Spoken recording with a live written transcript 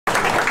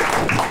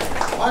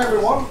Hi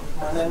everyone,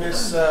 my name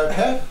is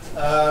Per.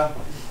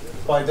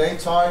 By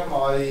daytime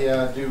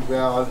I do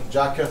wear a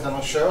jacket and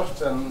a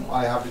shirt, and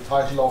I have the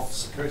title of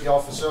security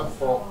officer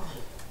for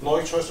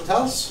Nordic Choice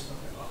Hotels.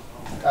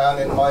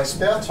 And in my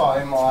spare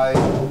time I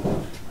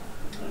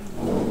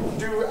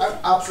do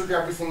absolutely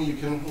everything you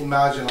can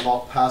imagine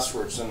about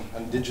passwords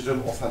and digital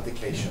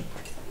authentication.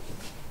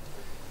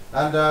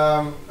 And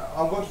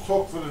I'm going to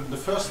talk for the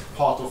first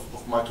part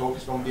of my talk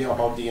is going to be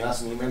about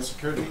DNS and email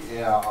security,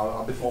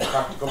 a bit more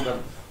practical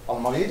than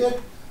Anne-Marie did.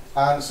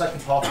 And the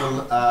second part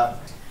will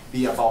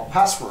be about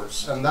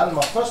passwords. And then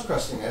my first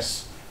question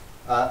is,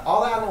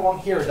 are there anyone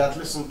here that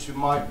listened to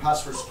my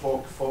passwords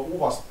talk for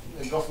Ovas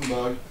in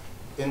Gothenburg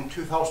in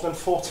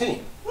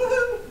 2014?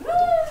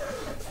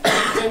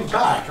 Came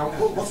back.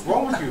 What's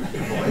wrong with you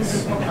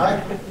boys?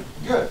 Okay,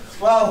 good.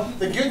 Well,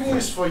 the good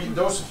news for you,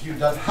 those of you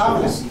that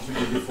have listened to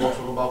me before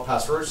talk about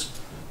passwords,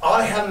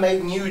 I have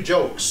made new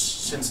jokes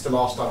since the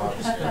last time I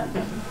was here.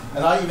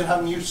 And I even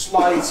have new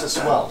slides as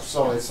well,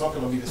 so it's not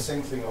going to be the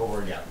same thing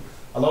over again.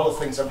 A lot of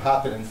things have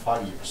happened in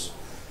 5 years.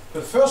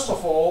 But first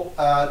of all,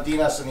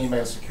 DNS and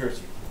email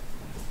security.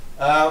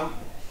 And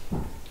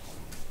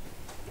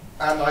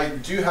I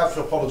do have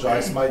to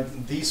apologize,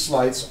 these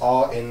slides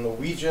are in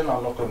Norwegian.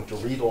 I'm not going to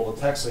read all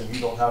the text, and you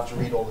don't have to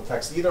read all the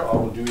text either. I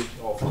will do it,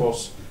 of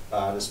course,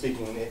 the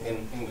speaking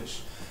in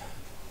English.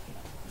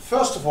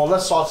 First of all,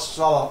 let's start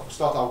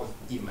out with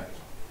email.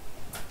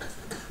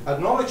 At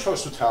Nordic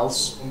Choice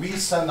Hotels, we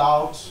send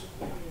out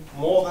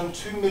more than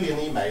 2 million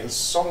emails,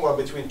 somewhere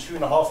between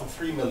 2.5 and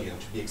 3 million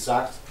to be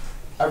exact,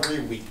 every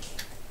week.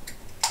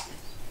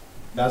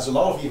 There's a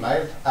lot of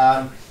email,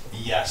 and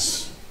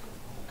yes,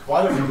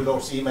 quite a few of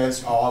those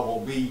emails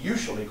will be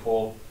usually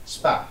called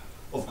spam.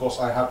 Of course,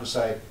 I have to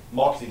say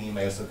marketing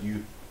emails that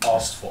you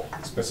asked for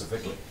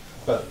specifically,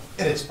 but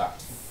it is spam.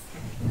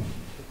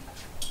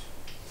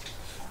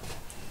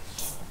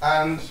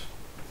 And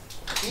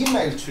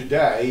email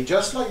today,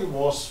 just like it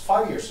was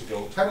 5 years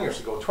ago, 10 years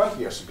ago, 20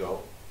 years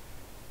ago,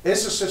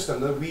 is a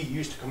system that we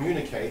use to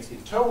communicate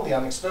internally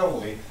and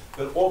externally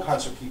with all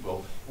kinds of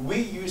people. We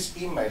use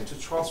email to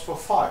transfer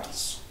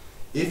files.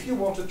 If you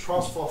want to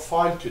transfer a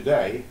file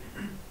today,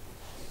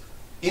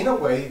 in a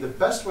way, the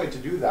best way to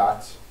do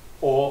that,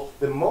 or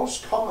the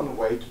most common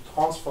way to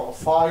transfer a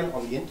file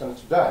on the internet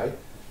today,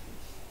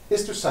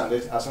 is to send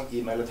it as an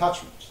email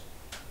attachment.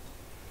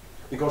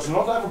 Because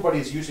not everybody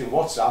is using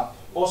WhatsApp,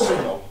 or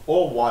Signal,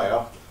 or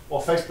Wire,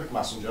 or Facebook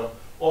Messenger,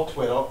 or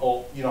Twitter,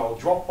 or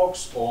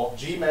Dropbox, or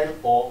Gmail,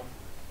 or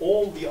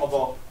all the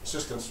other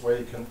systems where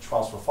you can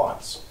transfer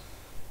files.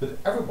 But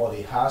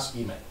everybody has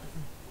email.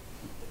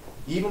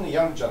 Even the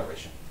young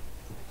generation,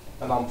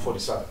 and I'm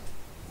 47.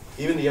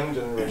 Even the young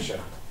generation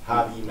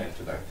have email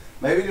today.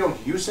 Maybe they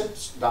don't use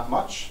it that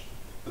much,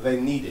 but they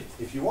need it.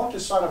 If you want to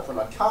sign up for an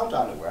account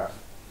anywhere,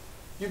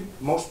 you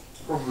most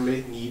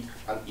probably need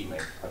an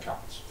email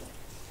account.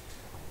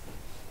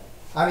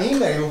 An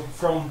email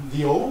from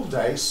the old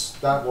days,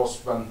 that was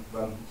when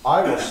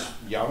I was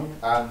young,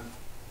 and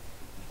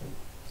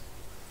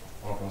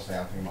I'm not going to say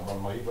anything about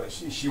Anne-Marie, but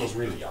she was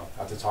really young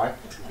at the time.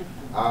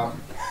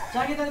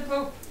 Jacket and the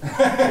Pope.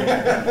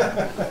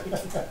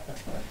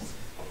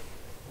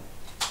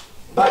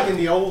 Back in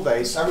the old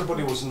days,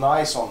 everybody was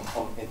nice on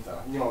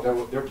internet.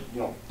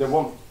 There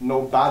weren't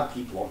no bad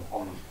people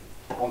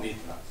on the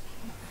internet.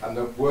 And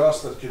the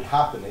worst that could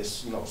happen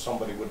is,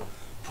 somebody would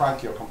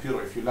prank your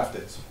computer if you left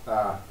it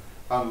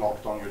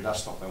unlocked on your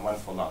desktop and went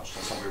for lunch,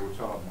 and somebody would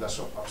turn the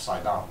desktop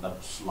upside down. That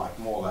was like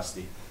more or less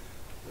the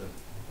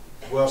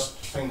worst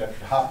thing that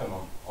could happen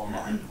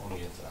online on the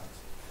internet.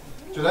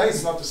 Today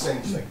it's not the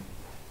same thing.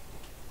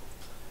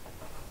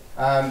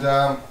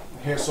 And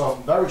here's a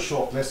very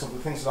short list of the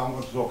things that I'm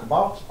going to talk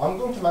about. I'm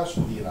going to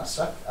mention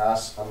DNSSEC,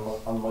 as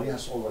Anne-Marie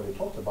has already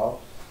talked about.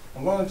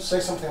 I'm going to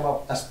say something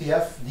about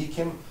SPF,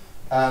 DKIM,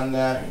 and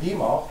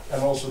DMARC,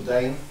 and also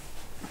DANE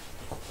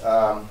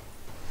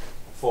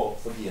for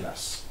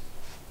DNS.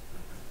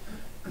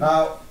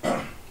 Now,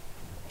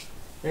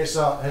 here's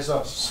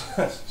a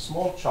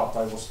small chart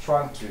I was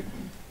trying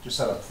to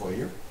set up for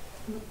you.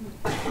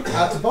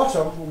 At the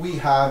bottom, we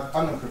have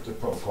unencrypted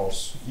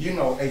protocols. You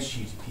know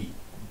HTTP.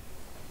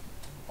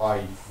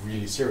 I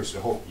really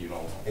seriously hope you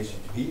know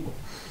HTTP.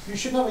 You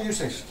should never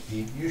use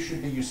HTTP. You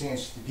should be using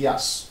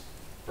HTTPS,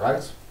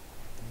 right?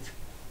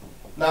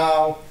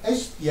 Now,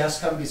 HTTPS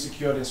can be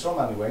secured in so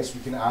many ways.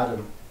 We can add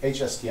an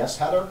HSTS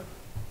header.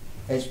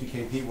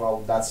 HPKP,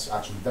 well, that's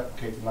actually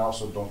deprecated now,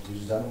 so don't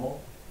use it anymore.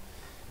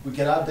 We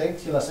can add DANE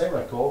TLSA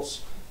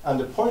records, and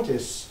the point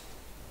is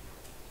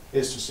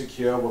to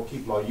secure what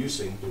people are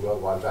using the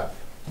World Wide Web.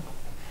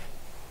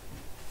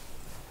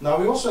 Now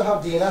we also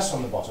have DNS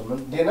on the bottom,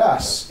 and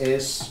DNS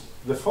is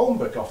the phone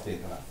book of the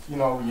internet.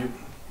 You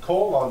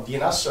call a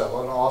DNS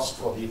server and ask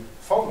for the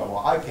phone number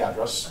or IP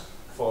address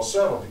for a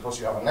server because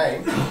you have a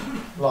name,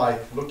 like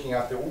looking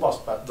at the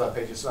Ovas web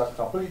pages, for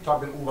example, you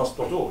type in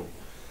ovas.org.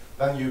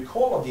 Then you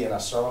call a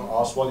DNS server and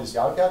ask what is the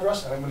IP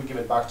address, and it will give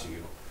it back to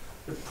you.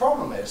 The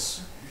problem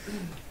is,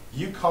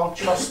 you can't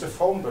trust the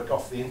phone book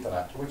of the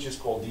internet, which is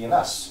called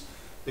DNS,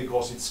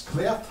 because it's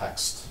clear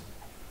text.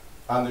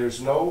 and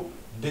there's no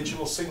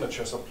digital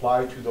signatures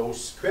applied to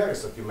those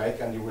queries that you make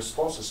and the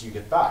responses you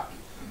get back.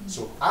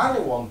 So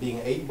anyone being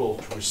able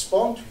to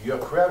respond to your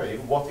query,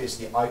 what is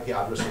the IP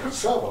address of the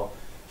server,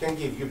 can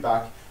give you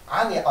back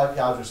any IP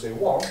address they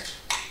want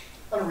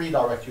and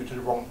redirect you to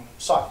the wrong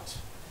site.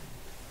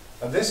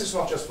 And this is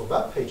not just for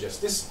web pages,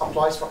 this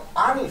applies for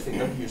anything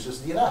that uses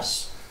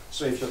DNS.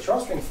 So if you're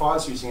transferring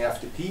files using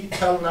FTP,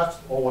 Telnet,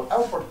 or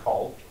whatever it's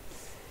called,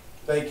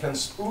 they can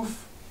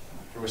spoof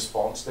the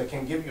response, they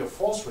can give you a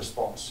false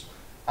response,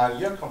 and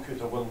your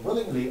computer will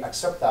willingly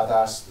accept that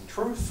as the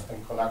truth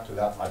and connect to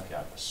that IP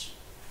address.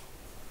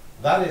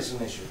 That is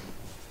an issue.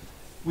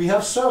 We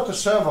have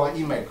server-to-server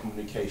email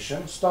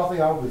communication,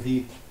 starting out with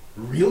the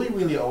really,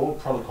 really old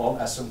protocol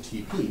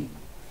SMTP.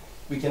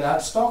 We can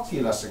add start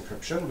TLS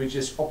encryption, which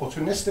is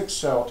opportunistic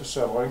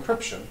server-to-server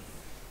encryption.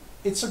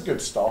 It's a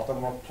good start,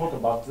 and we'll talk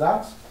about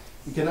that.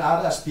 We can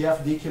add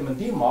SPF, DKIM, and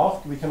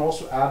DMARC. We can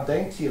also add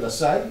DANE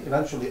TLSA,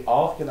 eventually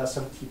ARC and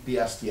SMTP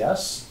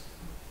STS.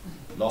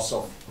 Lots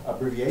of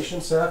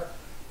abbreviations there.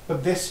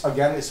 But this,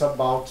 again, is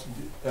about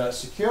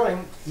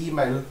securing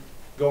email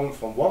going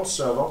from one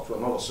server to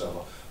another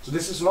server. So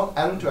this is not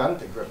end-to-end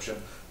encryption.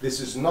 This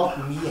is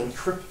not me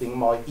encrypting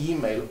my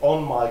email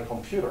on my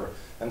computer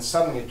and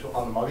sending it to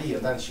Anne-Marie,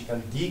 and then she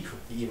can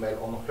decrypt the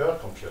email on her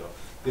computer.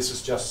 This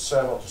is just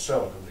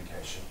server-to-server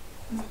communication.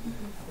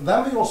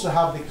 Then we also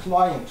have the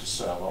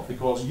client-to-server,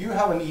 because you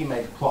have an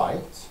email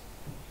client,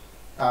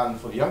 and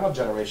for the younger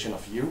generation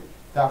of you,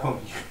 that will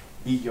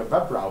be your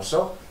web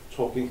browser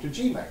talking to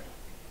Gmail.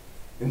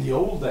 In the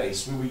old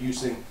days, we were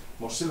using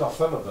Mozilla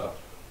Thunderbird.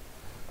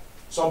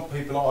 Some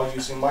people are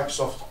using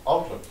Microsoft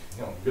Outlook,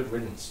 you know, good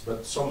riddance,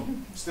 but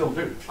some still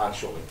do,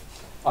 actually,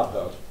 I've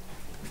heard.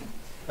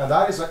 And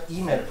that is an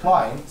email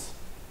client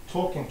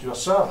talking to a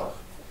server.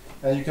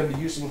 And you can be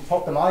using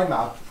POP and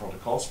IMAP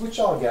protocols, which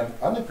are, again,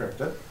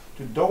 unencrypted,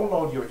 to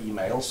download your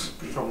emails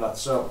from that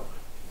server.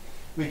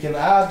 We can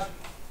add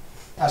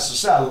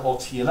SSL, or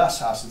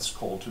TLS as it's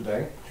called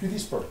today, to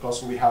these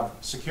protocols. We have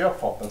secure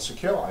POP and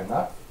secure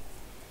IMAP.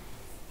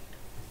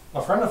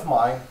 A friend of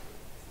mine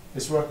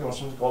is working on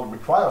something called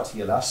require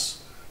TLS,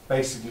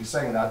 basically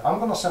saying that I'm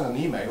going to send an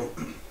email,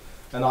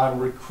 and I'm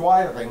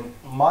requiring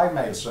my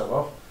mail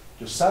server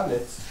to send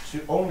it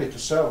only to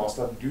servers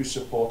that do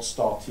support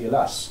Start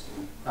TLS.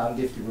 And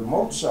if the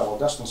remote server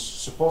doesn't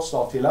support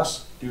Start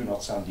TLS, do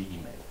not send the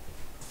email.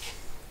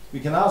 We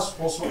can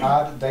also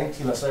add DANE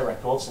TLSA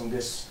records in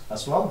this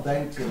as well.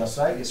 DANE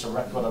TLSA is a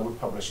record that we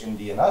publish in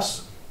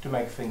DNS to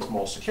make things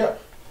more secure.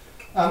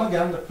 And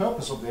again, the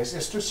purpose of this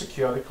is to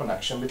secure the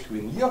connection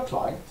between your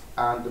client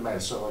and the mail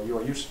server you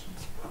are using.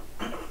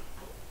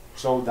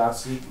 So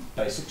that's the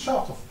basic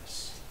chart of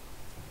this.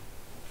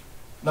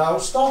 Now,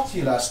 Start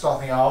TLS,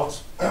 starting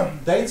out,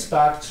 dates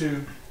back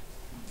to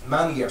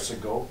many years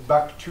ago,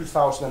 back to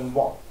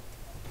 2001.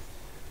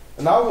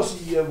 And I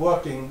was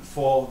working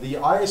for the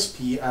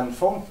ISP and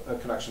phone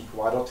connection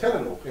provider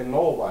Telenor in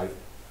Norway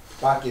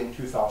back in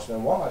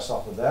 2001. I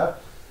started there.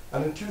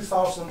 And in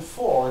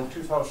 2004, in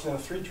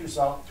 2003,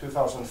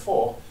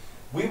 2004,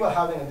 we were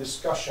having a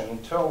discussion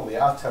internally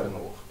at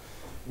Telenor.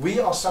 We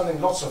are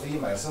sending lots of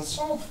emails, and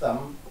some of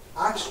them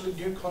actually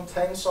do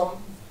contain some,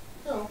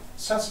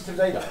 sensitive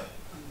data.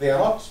 They are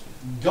not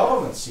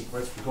government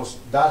secrets, because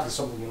that is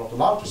something you're not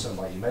allowed to send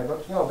by email,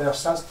 but they are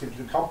sensitive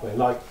to the company,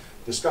 like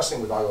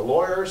discussing with our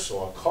lawyers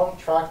or a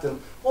contract and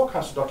all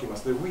kinds of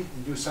documents that we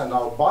do send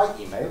out by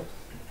email,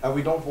 and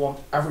we don't want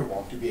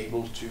everyone to be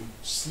able to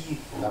see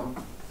them,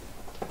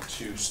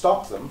 to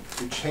stop them,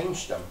 to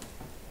change them,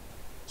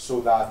 so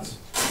that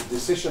the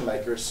decision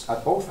makers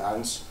at both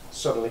ends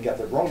suddenly get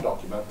the wrong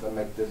document and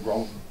make the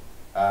wrong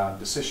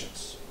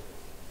decisions.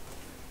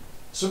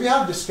 So we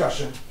have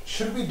discussion,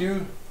 should we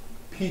do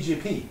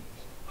PGP?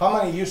 How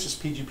many uses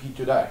PGP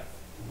today?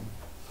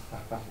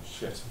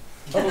 Shit.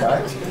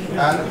 Okay.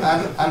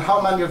 and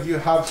how many of you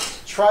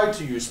have tried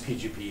to use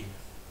PGP?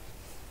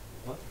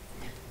 What?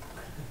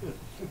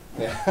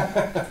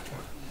 Yeah.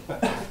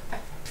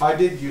 I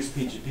did use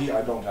PGP,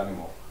 I don't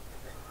anymore.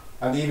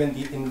 And even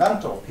the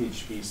inventor of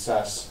PGP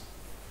says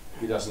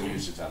he doesn't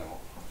use it anymore.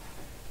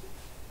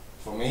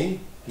 For me,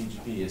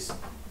 PGP is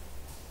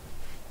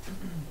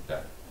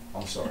dead.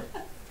 I'm sorry.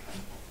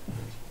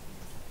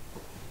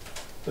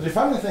 But the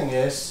funny thing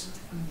is,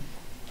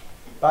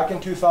 back in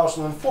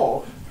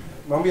 2004,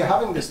 when we were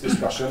having this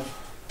discussion,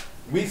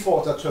 we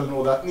thought at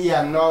Telenor that,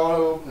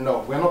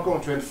 no, we're not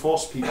going to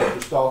enforce people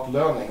to start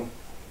learning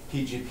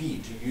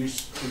PGP,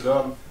 to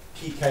learn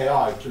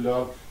PKI, to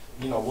learn,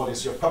 what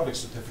is your public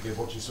certificate,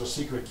 what is your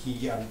secret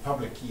key and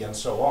public key, and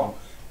so on.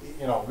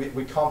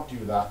 We can't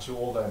do that to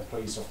all the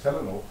employees of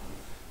Telenor,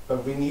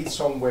 but we need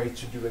some way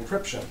to do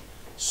encryption.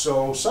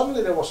 So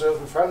suddenly there was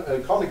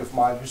a colleague of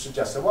mine who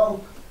suggested,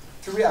 well,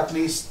 should we at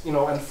least,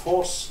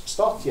 enforce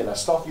Start TLS,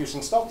 start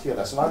using Start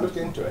TLS? And I looked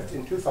into it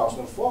in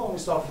 2004, and we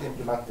started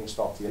implementing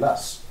Start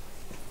TLS.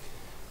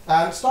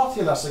 And Start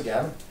TLS,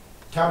 again,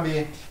 can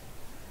be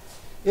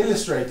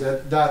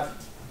illustrated that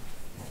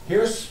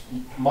here's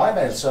my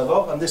mail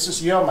server, and this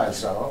is your mail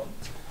server.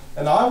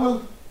 And I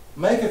will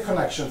make a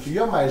connection to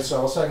your mail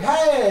server saying,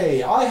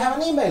 hey, I have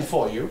an email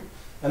for you.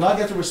 And I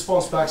get a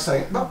response back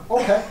saying, oh,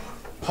 okay,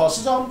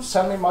 pass it on,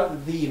 send me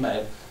the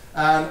email.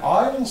 And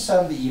I will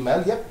send the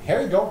email, yep,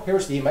 here you go,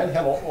 here's the email,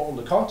 here are all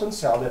the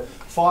contents, here are the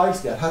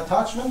files, the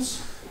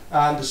attachments.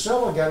 And the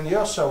server again,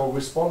 your server will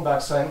respond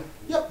back saying,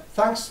 yep,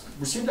 thanks,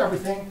 received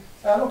everything,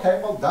 and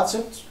okay, well, that's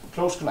it,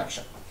 close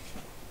connection.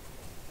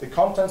 The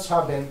contents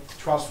have been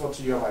transferred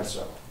to your mail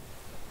server.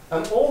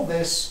 And all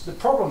this, the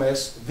problem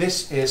is,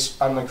 this is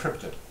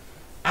unencrypted.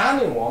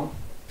 Anyone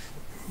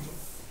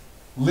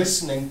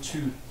listening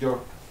to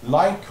your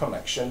line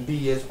connection,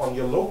 be it on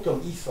your local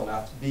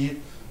Ethernet, be it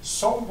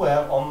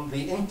somewhere on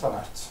the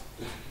internet,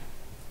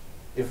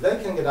 if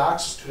they can get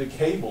access to the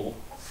cable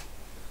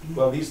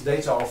where these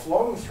data are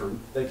flowing through,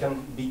 they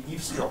can be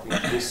eavesdropping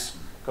to this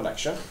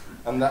connection,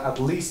 and at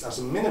least as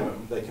a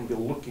minimum, they can be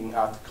looking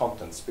at the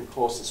contents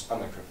because it's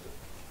unencrypted.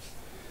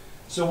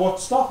 So what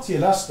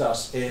StartTLS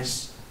does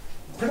is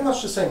pretty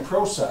much the same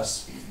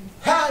process.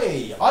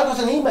 Hey, I got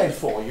an email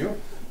for you,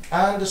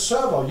 and the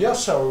server, your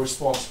server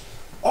responds,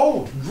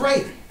 oh,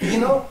 great, you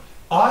know,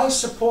 I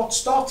support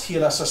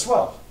StartTLS as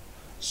well.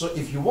 So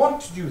if you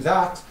want to do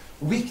that,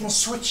 we can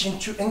switch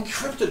into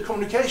encrypted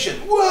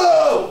communication.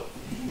 Whoa!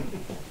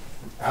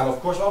 And of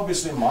course,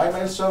 obviously, my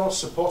mail server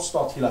supports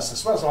StartTLS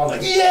as well. So I'm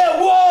like,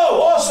 yeah,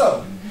 whoa,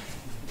 awesome!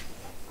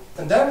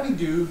 And then we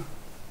do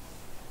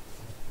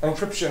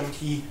encryption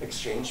key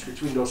exchange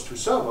between those two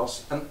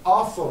servers. And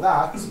after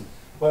that,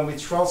 when we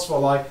transfer,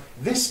 like,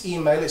 this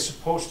email is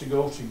supposed to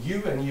go to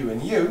you and you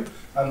and you,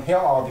 and here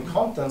are the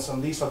contents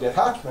and these are the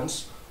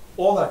attachments,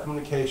 all that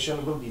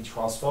communication will be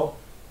transferred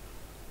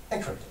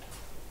encrypted.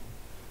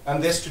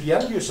 And this, to the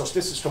end users,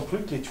 this is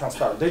completely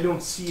transparent. They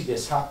don't see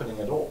this happening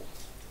at all.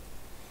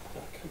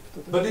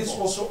 But it's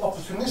also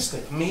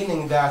opportunistic,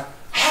 meaning that,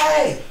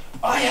 hey,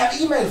 I have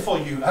email for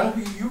you,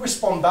 and you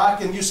respond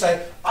back and you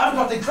say, I've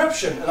got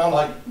encryption, and I'm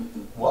like,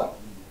 what?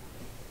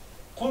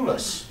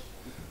 Clueless.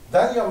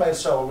 Then your mail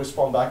server will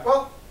respond back,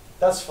 well,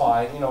 that's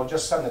fine, you know,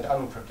 just send it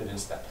unencrypted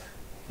instead.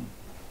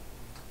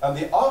 And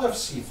the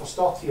RFC for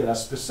StartTLS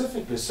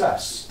specifically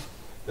says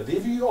that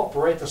if you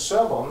operate a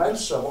server, a mail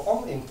server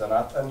on the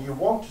internet, and you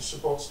want to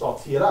support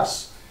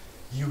StartTLS,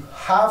 you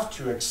have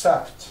to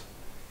accept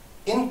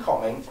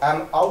incoming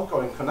and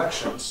outgoing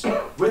connections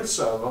with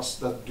servers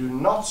that do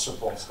not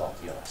support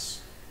StartTLS.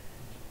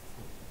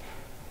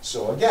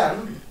 So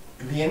again,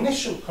 the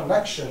initial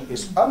connection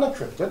is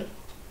unencrypted,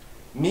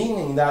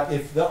 meaning that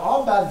if there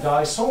are bad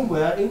guys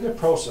somewhere in the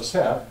process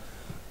here,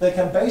 they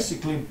can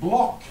basically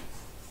block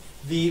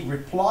the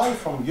reply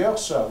from your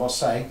server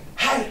saying,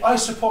 hey, I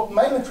support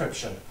mail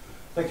encryption.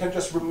 They can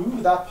just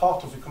remove that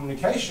part of the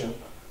communication,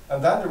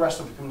 and then the rest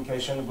of the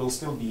communication will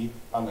still be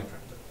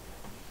unencrypted.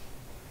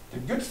 The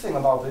good thing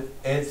about it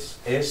is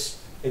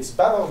it's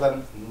better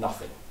than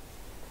nothing.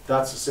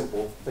 That's a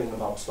simple thing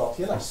about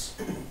StartTLS.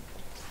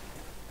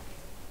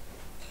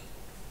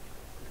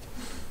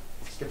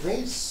 Skip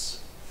these.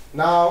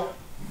 Now,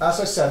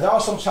 as I said, there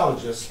are some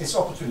challenges. It's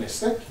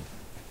opportunistic,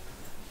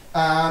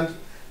 and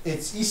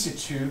it's easy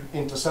to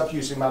intercept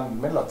using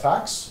man-in-the-middle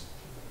attacks.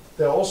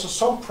 There are also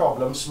some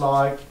problems,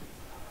 like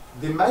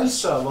the mail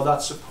server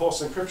that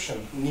supports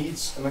encryption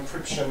needs an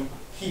encryption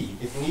key.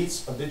 It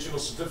needs a digital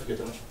certificate,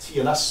 a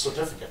TLS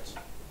certificate.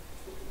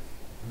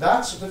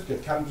 That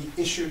certificate can be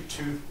issued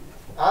to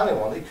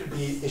anyone. It could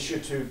be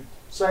issued to,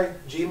 say,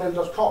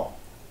 gmail.com.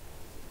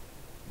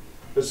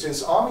 But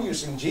since I'm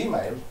using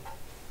Gmail,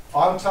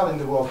 I'm telling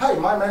the world, hey,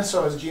 my mail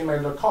server is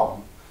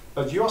gmail.com,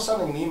 but you're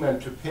sending an email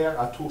to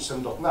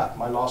per@thorsheim.net,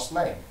 my last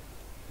name,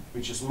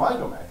 which is my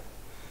domain.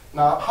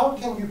 Now, how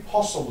can you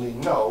possibly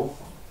know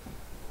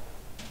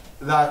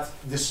that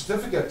the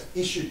certificate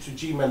issued to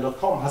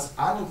gmail.com has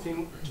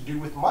anything to do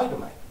with my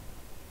domain?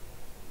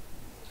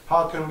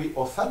 How can we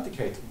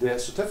authenticate the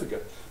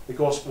certificate?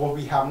 Because what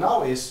we have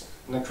now is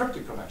an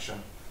encrypted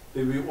connection,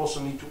 but we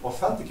also need to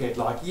authenticate,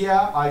 like,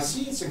 yeah, I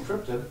see it's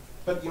encrypted,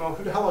 but you know,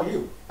 who the hell are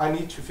you? I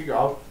need to figure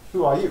out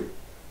who are you.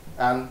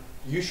 And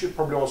you should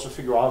probably also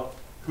figure out,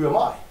 who am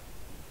I?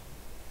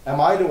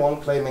 Am I the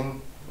one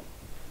claiming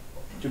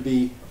to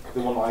be the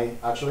one I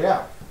actually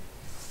am?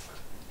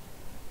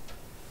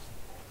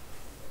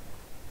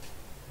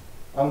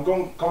 I'm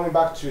coming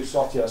back to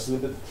StartTLS a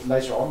little bit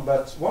later on,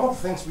 but one of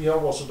the things we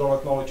have also done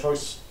at Nordic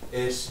Choice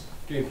is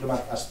to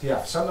implement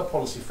SPF, Sender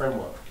Policy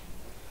Framework.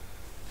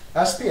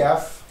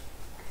 SPF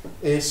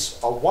is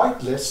a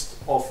whitelist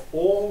of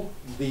all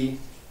the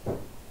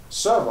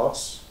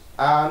servers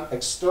and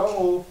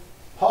external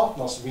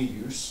partners we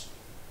use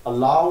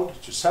allowed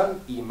to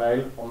send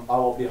email on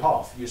our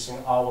behalf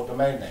using our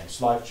domain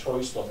names like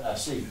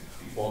choice.se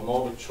or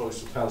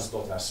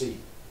nordicchoicehotels.se.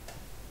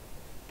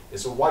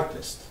 It's a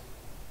whitelist.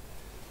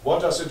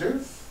 What does it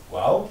do?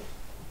 Well,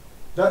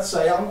 let's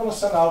say I'm going to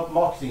send out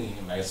marketing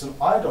emails, and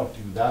I don't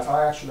do that.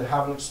 I actually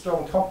have an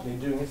external company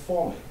doing it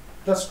for me.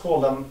 Let's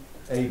call them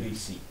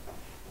ABC.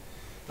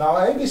 Now,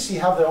 ABC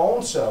have their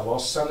own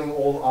servers sending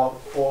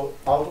out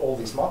all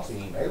these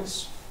marketing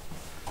emails.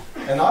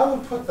 And I will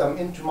put them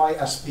into my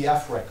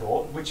SPF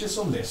record, which is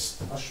a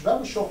list, a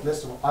very short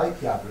list of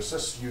IP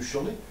addresses,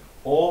 usually,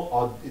 or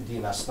a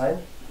DNS name,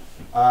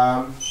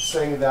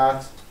 saying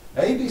that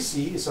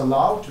ABC is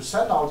allowed to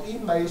send out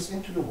emails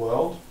into the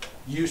world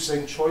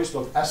using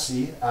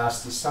choice.se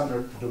as the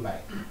sender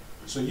domain.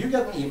 So you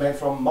get an email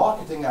from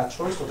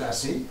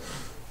marketing@choice.se.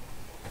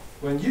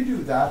 When you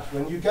do that,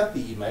 when you get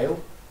the email,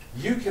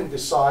 you can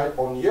decide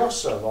on your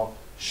server,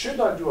 should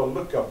I do a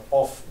lookup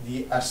of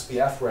the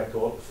SPF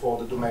record for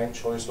the domain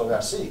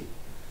choice.se?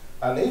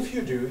 And if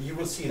you do, you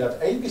will see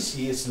that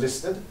ABC is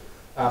listed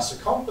as a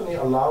company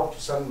allowed to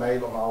send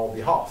mail on our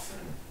behalf.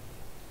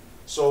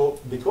 So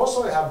because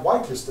I have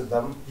whitelisted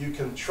them, you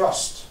can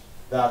trust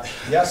that,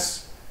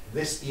 yes,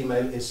 this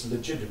email is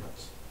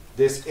legitimate.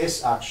 This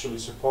is actually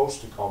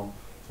supposed to come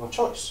from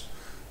Choice.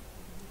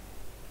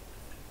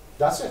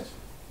 That's it.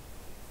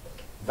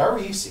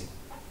 Very easy.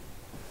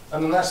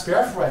 And an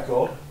SPF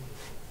record,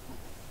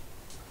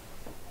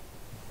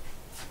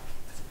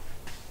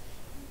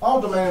 our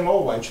domain in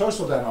Norway,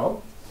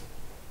 choice.no,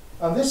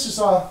 and this is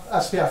our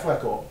SPF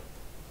record.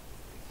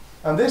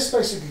 And this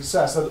basically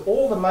says that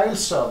all the mail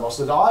servers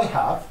that I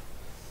have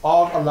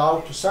are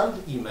allowed to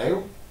send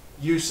email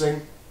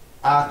using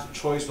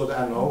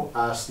 @choice.no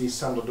as the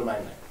sender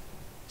domain name.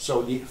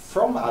 So the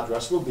from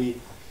address will be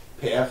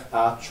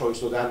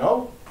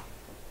per@choice.no,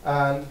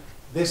 and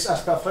this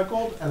SPF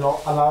record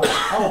allows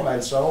our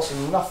mail servers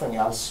and nothing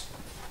else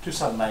to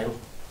send mail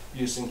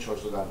using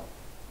choice.no.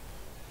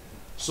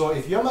 So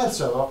if your mail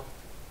server...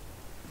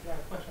 Yeah,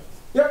 question.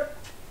 Yep.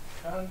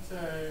 Can't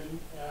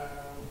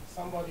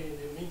somebody in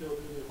the middle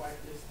do the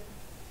whitelisting?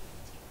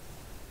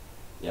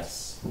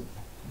 Yes.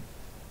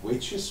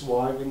 Which is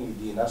why we need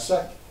DNS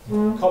Sec.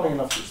 Coming in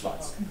a few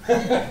slides.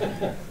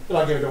 But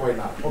I'll give it away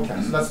now.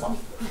 Okay, so that's fine.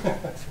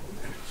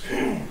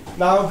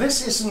 Now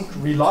this isn't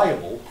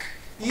reliable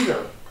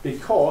either,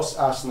 because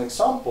as an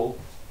example,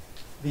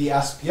 the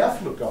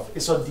SPF lookup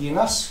is a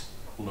DNS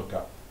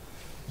lookup.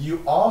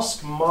 You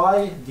ask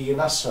my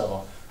DNS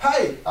server,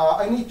 hey,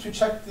 I need to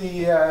check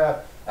the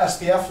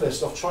SPF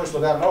list of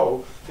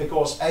choice.no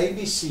because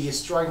ABC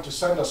is trying to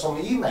send us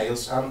some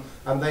emails,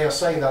 and they are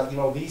saying that, you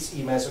know, these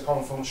emails are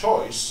coming from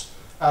Choice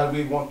and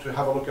we want to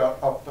have a look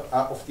up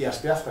of the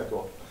SPF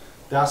record.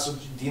 That's a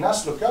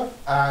DNS lookup,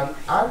 and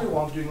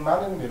anyone doing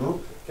man in the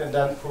middle can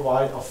then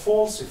provide a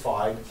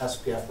falsified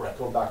SPF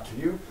record back to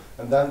you,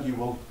 and then you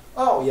will,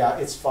 oh yeah,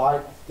 it's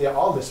fine, they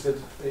are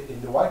listed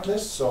in the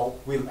whitelist, so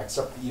we'll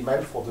accept the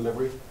email for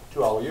delivery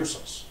to our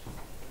users.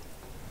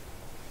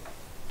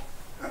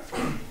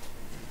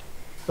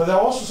 But there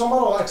are also some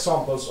other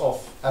examples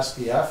of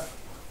SPF.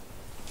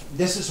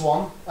 This is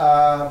one,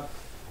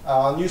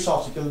 a news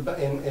article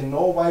in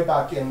Norway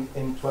back in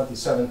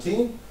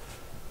 2017.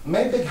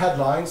 Made big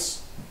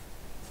headlines.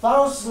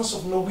 Thousands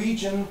of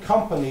Norwegian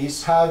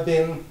companies have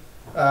been,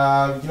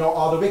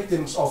 are the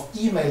victims of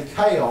email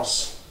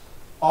chaos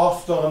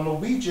after a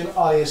Norwegian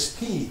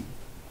ISP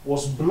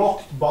was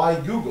blocked by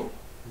Google.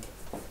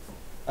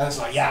 And it's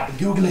like, yeah, but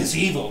Google is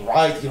evil,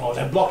 right? You know,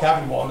 they block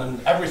everyone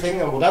and everything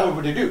and whatever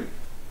would they do?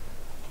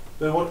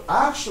 But what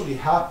actually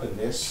happened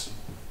is,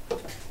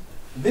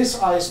 this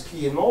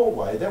ISP in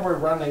Norway, they were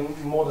running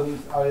more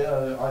than,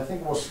 I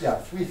think it was,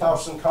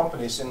 3,000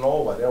 companies in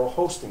Norway. They were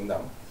hosting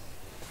them.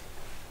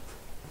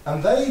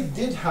 And they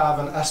did have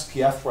an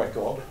SPF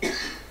record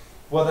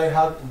where they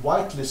had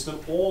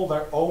whitelisted all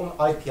their own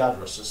IP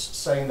addresses,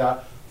 saying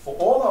that for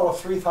all our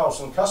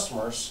 3,000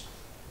 customers,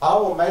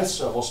 our mail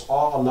servers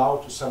are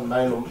allowed to send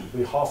mail on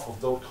behalf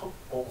of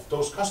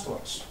those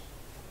customers.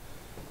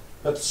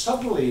 But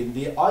suddenly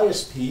the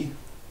ISP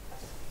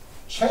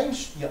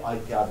changed the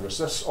IP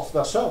addresses of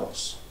their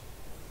servers,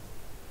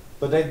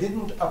 but they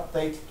didn't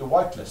update the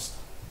whitelist.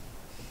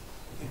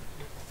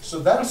 So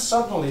then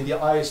suddenly the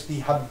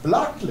ISP had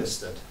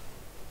blacklisted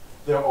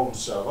their own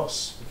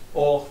servers,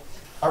 or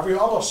every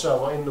other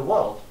server in the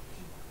world.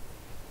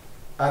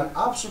 And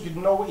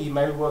absolutely no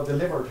email were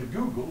delivered to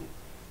Google,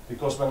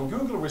 because when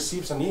Google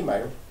receives an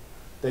email,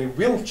 they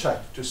will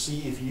check to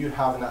see if you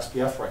have an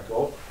SPF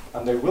record,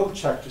 and they will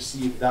check to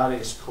see if that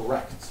is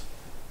correct.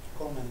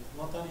 Comment,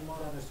 not anymore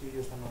unless you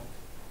use the Mac.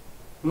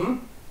 Hmm?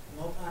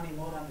 Not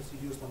anymore unless you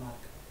use the Mac.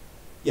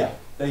 Yeah,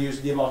 they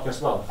use the mark as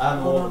well.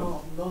 And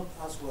No, not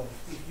as well.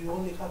 If you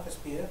only have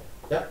SPF,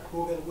 yeah.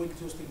 Google will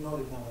just ignore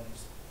it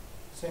nowadays.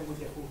 Same with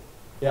Yahoo.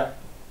 Yeah,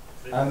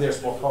 and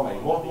there's more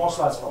coming. More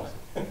slides coming.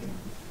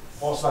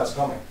 More slides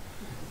coming.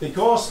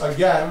 Because,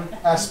 again,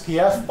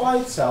 SPF by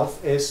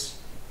itself is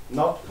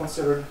not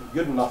considered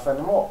good enough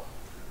anymore.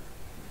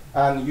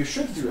 And you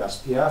should do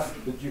SPF,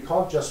 but you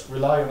can't just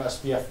rely on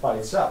SPF by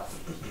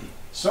itself.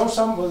 So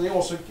somebody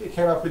also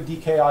came up with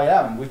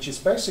DKIM, which is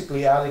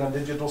basically adding a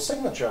digital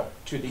signature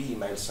to the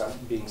email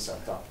being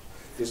sent out.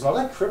 It's not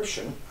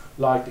encryption,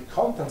 like the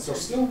contents are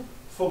still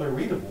fully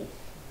readable,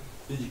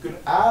 but you could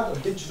add a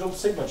digital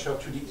signature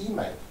to the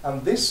email.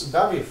 And this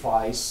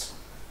verifies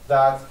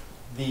that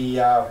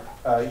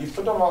you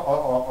put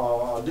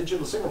on a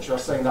digital signature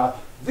saying that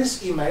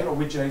this email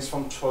originates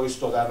from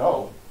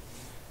choice.no.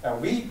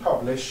 And we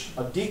publish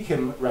a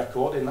DKIM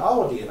record in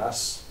our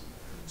DNS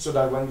so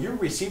that when you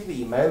receive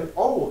the email,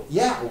 oh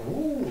yeah,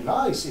 ooh,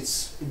 nice,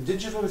 it's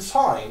digitally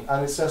signed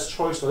and it says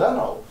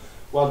choice.no.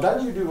 Well,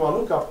 then you do a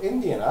lookup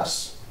in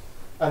DNS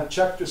and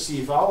check to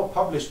see if our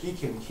published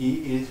DKIM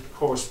key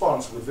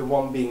corresponds with the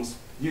one being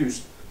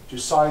used to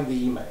sign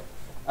the email.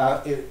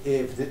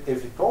 If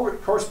it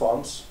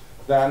corresponds,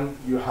 then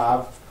you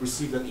have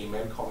received an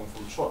email coming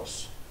from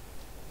choice.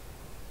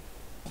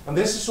 And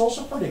this is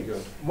also pretty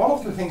good. One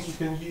of the things you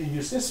can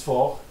use this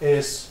for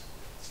is,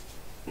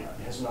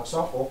 here's an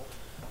example,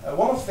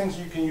 one of the things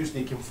you can use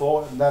DKIM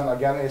for, and then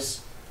again,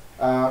 is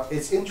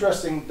it's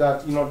interesting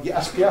that the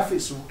SPF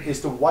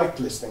is the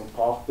whitelisting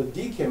part, but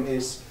DKIM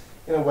is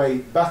in a way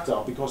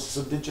better because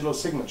it's a digital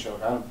signature,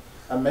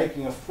 and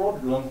making a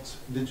fraudulent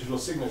digital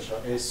signature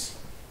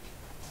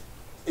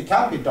it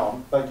can be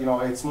done, but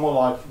it's more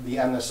like the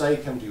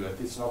NSA can do it.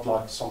 It's not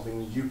like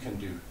something you can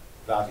do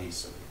that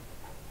easily.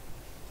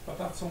 But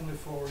that's only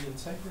for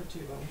integrity,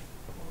 though.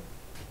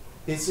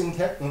 It's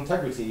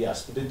integrity,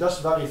 yes, but it does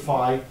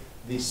verify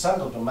the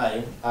sender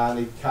domain, and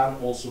it can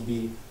also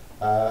be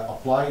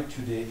applied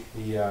to the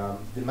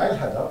mail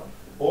header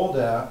or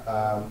the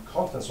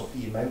contents of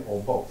the email, or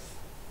both.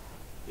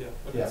 Yeah,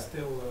 but Yeah. it's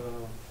still,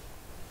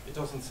 it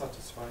doesn't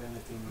satisfy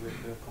anything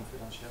with the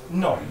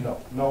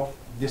confidentiality. No.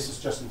 This is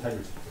just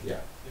integrity. Yeah,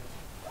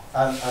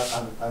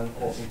 and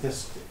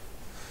authenticity.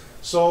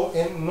 So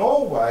in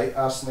Norway,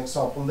 as an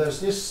example, there's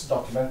this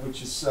document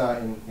which is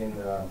in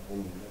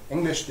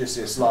English. This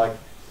is like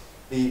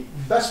the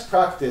best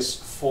practice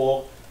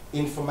for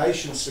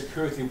information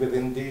security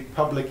within the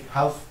public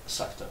health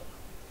sector.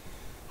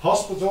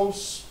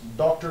 Hospitals,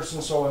 doctors,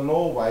 and so on in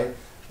Norway,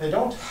 they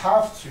don't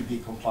have to be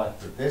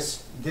compliant with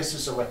this. This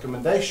is a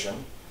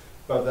recommendation,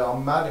 but there are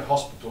many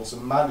hospitals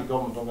and many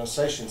government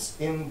organizations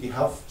in the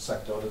health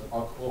sector that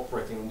are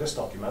cooperating in this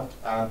document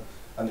and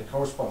the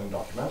corresponding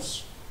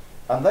documents.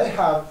 And they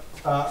have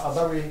a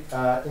very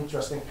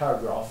interesting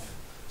paragraph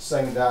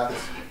saying that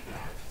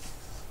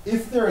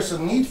if there is a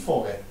need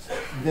for it,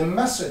 the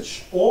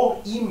message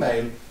or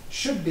email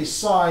should be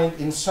signed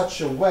in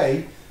such a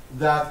way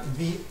that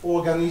the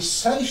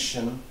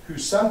organization who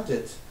sent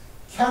it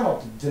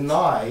cannot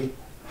deny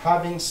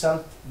having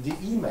sent the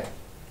email.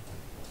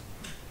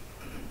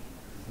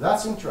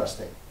 That's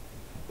interesting,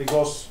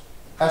 because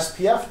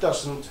SPF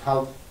doesn't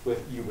help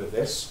you with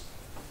this,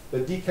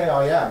 but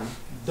DKIM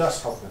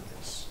does help with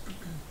this.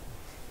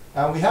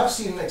 And we have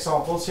seen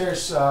examples.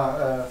 Here's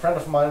a friend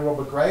of mine,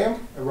 Robert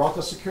Graham,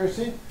 Errata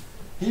Security.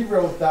 He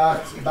wrote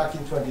that back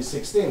in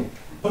 2016.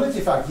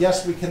 PolitiFact,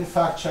 yes, we can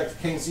fact check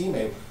Kane's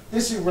email.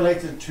 This is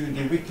related to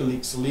the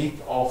WikiLeaks leak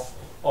of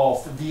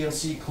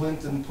DNC,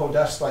 Clinton,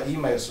 Podesta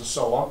emails and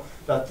so on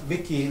that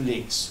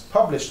WikiLeaks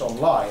published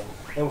online.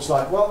 And it was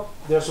like, well,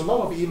 there's a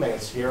lot of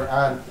emails here,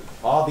 and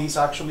are these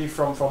actually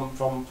from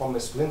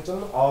Ms.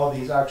 Clinton? Are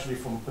these actually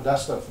from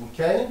Podesta and from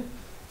Kane?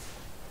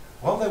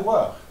 Well, they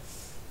were,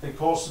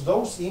 because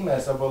those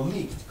emails that were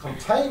leaked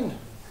contained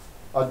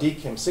a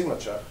DKIM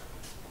signature,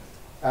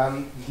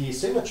 and the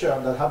signature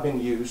that had been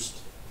used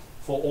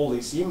for all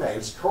these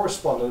emails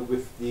corresponded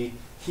with the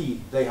key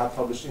they had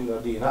published in their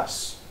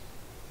DNS.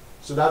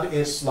 So that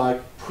is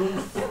like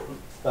proof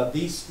that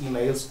these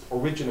emails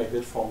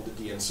originated from the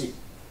DNC,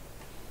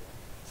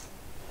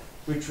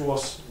 which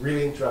was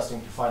really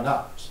interesting to find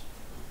out.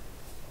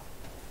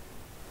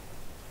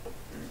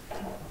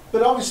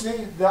 But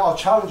obviously there are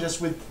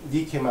challenges with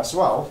DKIM as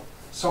well.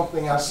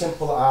 Something as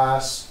simple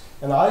as,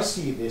 and I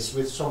see this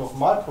with some of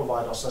my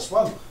providers as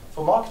well,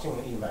 for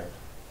marketing email.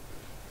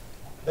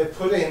 They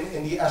put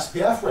in the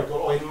SPF record,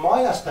 or in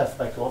my SPF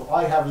record,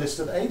 I have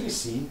listed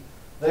ABC.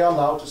 They are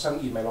allowed to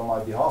send email on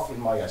my behalf in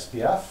my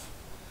SPF.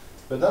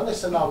 But then they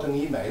send out an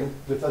email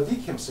with a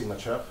DKIM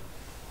signature,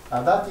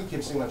 and that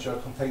DKIM signature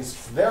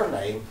contains their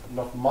name,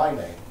 not my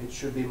name. It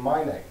should be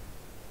my name.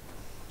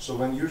 So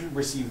when you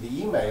receive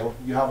the email,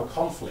 you have a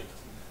conflict.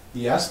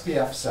 The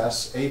SPF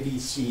says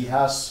ABC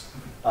has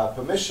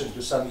permission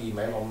to send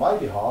email on my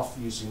behalf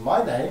using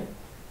my name,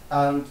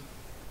 and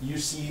you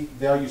see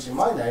they're using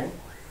my name,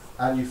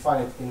 and you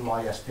find it in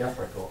my SPF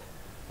record.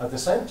 At the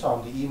same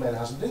time, the email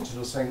has a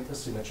digital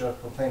signature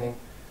containing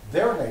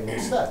their name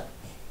instead.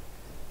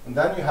 And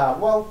then you have,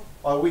 well,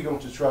 are we going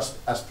to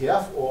trust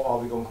SPF or are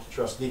we going to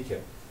trust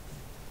DKIM?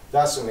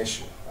 That's an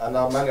issue, and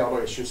there are many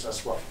other issues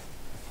as well.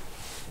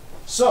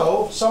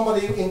 So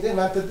somebody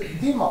invented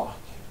DMARC,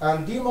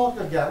 and DMARC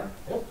again.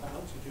 Yep.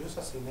 To use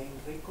as a name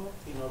record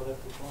in order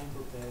to point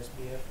to the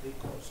SPF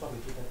record, sorry,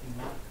 to the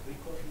DMARC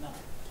record, no,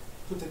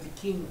 to the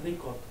DKIM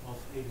record of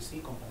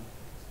ABC company.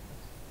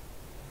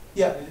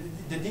 Yeah,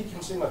 the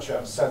DKIM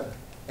signature said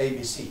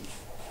ABC.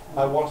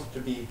 I want it to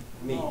be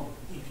me. No,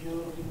 if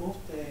you remove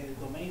the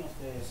domain of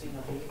the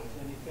signature,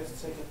 then it gets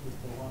checked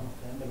with the one of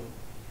the envelope.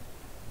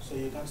 So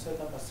you can set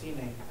up a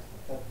CNAME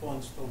that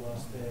points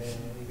towards the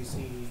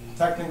ABC.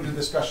 Technical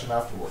discussion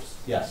afterwards.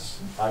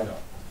 Yes, I know.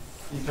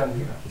 You can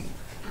do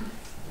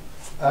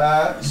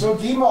that. So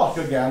DMARC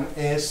again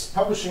is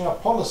publishing a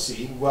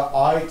policy where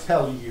I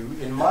tell you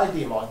in my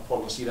DMARC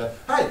policy that,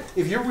 hey,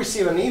 if you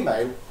receive an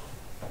email,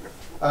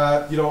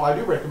 you know, I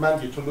do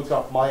recommend you to look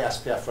up my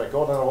SPF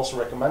record, and I also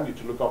recommend you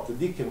to look up the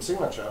DKIM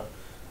signature.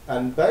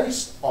 And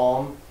based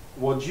on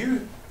what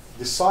you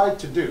decide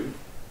to do,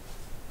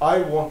 I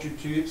want you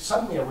to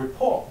send me a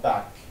report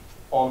back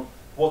on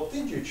what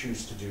did you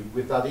choose to do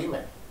with that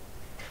email.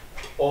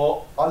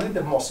 Or a little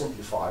bit more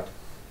simplified,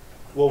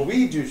 what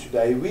we do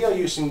today, we are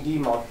using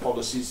DMARC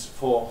policies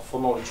for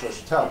Nordic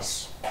Choice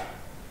Hotels.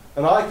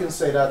 And I can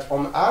say that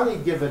on any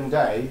given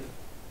day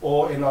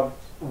or in a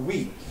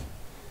week,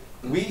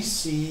 we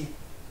see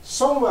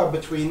somewhere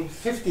between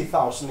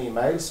 50,000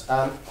 emails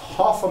and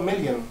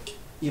 500,000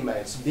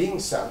 emails being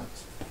sent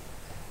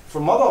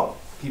from other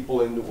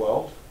people in the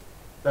world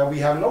that we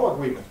have no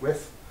agreement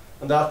with,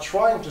 and they are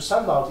trying to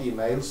send out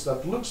emails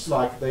that looks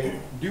like they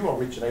do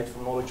originate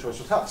from Nordic Choice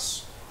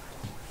Hotels.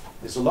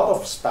 There's a lot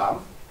of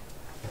spam,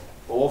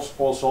 all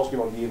sorts, you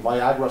know, the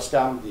Viagra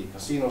scam, the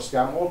casino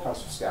scam, all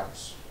kinds of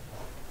scams.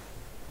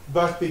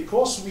 But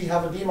because we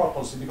have a DMARC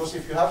policy, because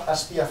if you have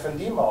SPF and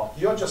DMARC,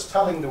 you're just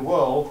telling the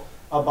world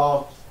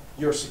about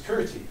your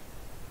security.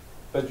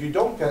 But you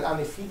don't get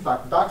any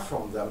feedback back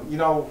from them. You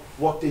know,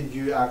 what did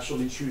you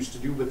actually choose to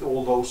do with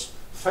all those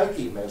fake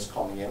emails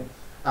coming in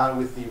and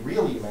with the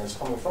real emails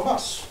coming from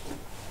us?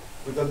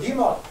 With the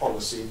DMARC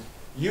policy,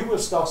 you will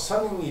start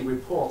sending me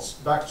reports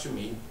back to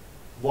me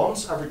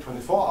once every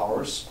 24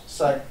 hours,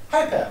 say,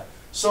 "Hi Per,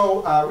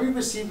 so we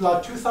received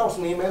like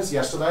 2,000 emails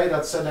yesterday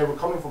that said they were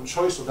coming from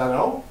Choice of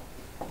DNO.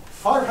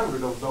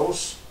 500 of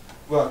those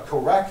were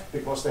correct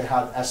because they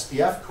had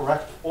SPF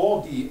correct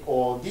or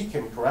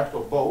DKIM correct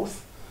or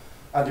both.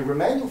 And the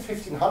remaining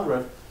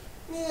 1,500,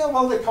 yeah,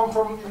 well, they come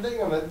from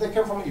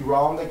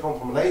Iran, they come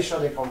from Malaysia,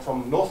 they come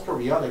from North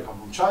Korea, they come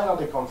from China,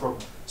 they come from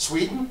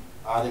Sweden,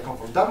 they come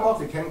from Denmark,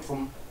 they came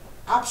from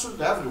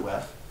absolutely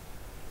everywhere.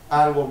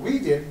 And what we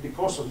did,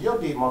 because of your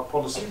DMARC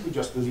policy, we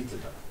just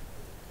deleted them.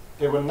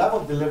 They were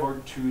never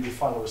delivered to the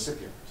final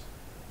recipient.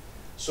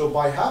 So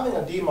by having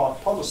a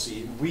DMARC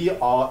policy, we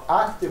are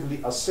actively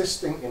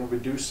assisting in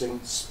reducing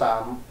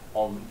spam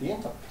on the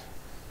internet.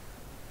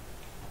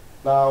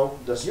 Now,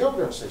 does your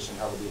organization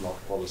have a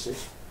DMARC policy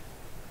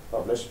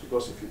published?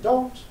 Because if you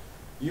don't,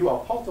 you are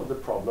part of the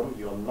problem,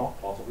 you are not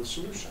part of the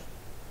solution.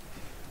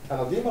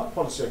 And a DMARC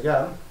policy,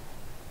 again,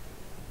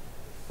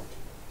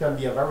 can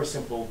be a very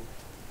simple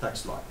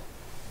text line.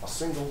 A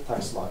single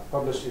text line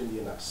published in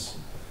DNS.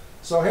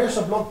 So here's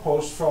a blog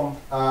post from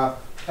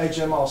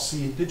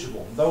HMRC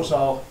Digital. Those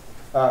are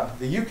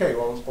the UK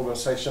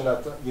organization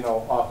that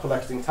are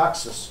collecting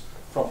taxes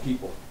from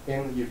people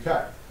in the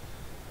UK.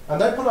 And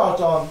they put out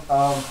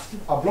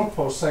a blog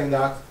post saying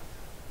that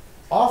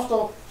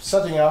after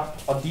setting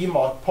up a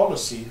DMARC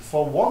policy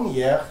for 1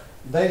 year,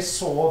 they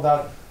saw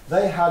that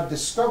they had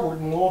discovered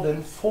more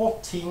than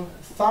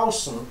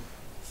 14,000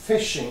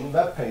 phishing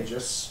web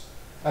pages.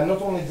 And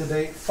not only did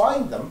they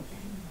find them,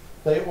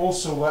 they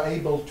also were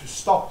able to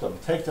stop them,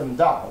 take them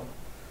down.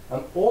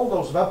 And all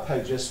those web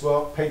pages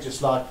were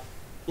pages like,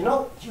 you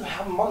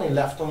have money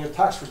left on your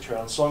tax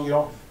return,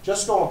 so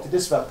just go onto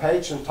this web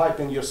page and type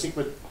in your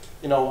secret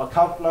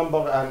account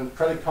number and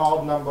credit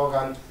card number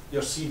and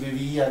your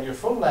CVV and your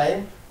full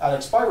name and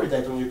expiry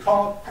date on your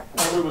card,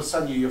 and we will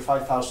send you your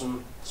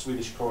 5,000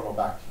 Swedish kronor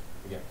back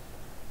again.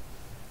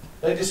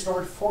 They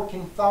discovered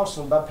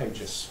 14,000 web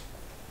pages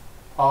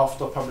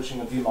after publishing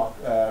a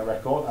DMARC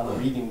record and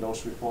reading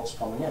those reports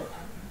coming in.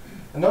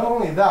 And not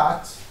only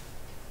that,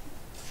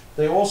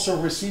 they also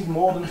received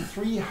more than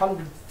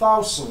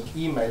 300,000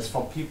 emails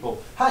from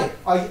people. Hi,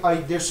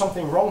 there's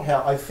something wrong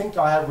here. I think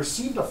I have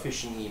received a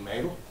phishing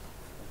email.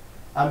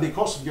 And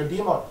because of your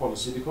DMARC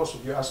policy, because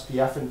of your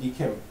SPF and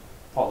DKIM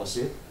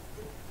policy,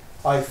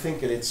 I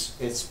think it's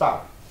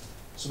spam.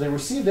 So they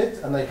received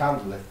it and they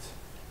handled it.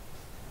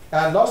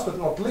 And last but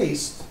not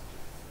least,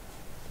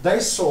 they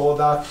saw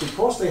that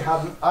because they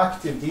had an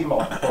active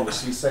DMARC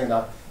policy saying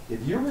that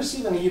if you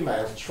receive an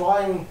email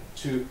trying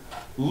to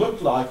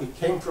look like it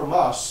came from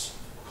us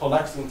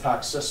collecting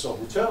taxes or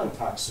returning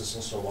taxes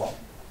and so on,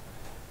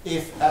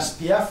 if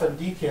SPF and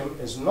DKIM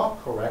is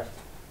not correct,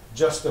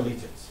 just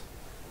delete it.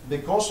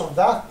 Because of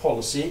that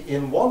policy,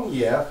 in 1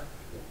 year,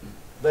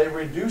 they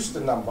reduced the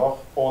number,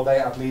 or they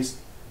at least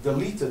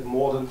deleted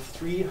more than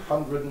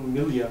 300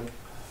 million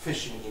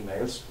phishing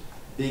emails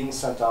being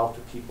sent out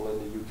to people in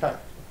the UK.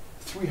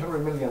 300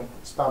 million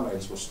spam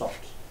mails were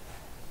stopped.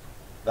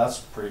 That's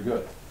pretty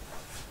good.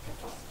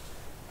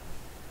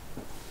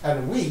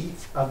 And we,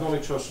 at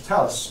Nordic Choice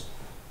Hotels,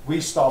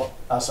 we stop,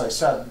 as I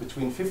said,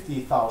 between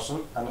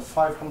 50,000 and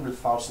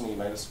 500,000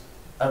 emails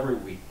every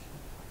week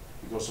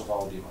because of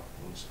our DMARC.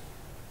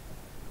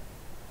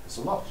 It's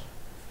a lot.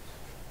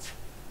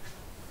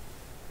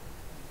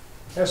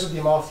 Here's a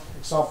DMARC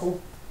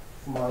example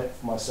for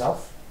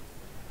myself.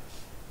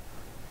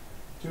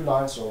 2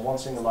 lines or 1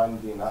 single line in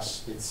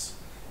DNS. It's,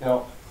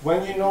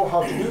 when you know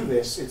how to do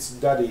this, it's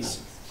that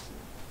easy.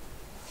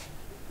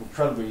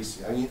 Incredibly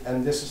easy.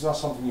 And this is not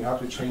something you have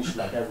to change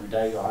like every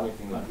day or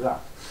anything like that.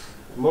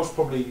 Most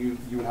probably you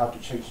will have to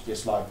change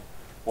this like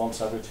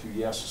once every 2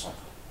 years or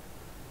something.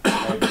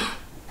 Maybe.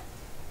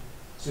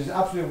 So it's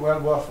absolutely well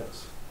worth it.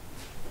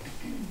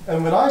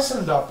 And when I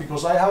set it up,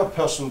 because I have a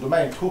personal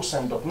domain,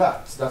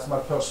 thorsheim.net, that's my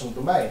personal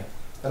domain,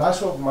 and I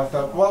thought to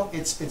myself, well,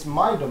 it's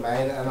my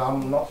domain, and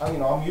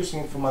I'm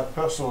using it for my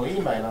personal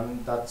email,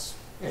 and that's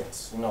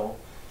it.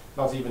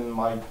 Not even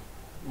my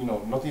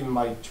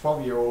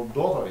 12-year-old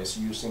daughter is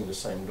using the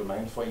same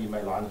domain for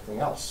email or anything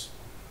else.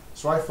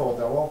 So I thought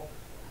that, well,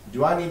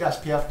 do I need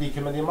SPF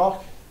DKIM in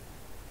Denmark?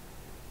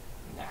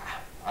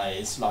 Nah,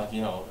 it's like,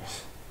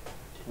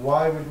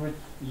 why would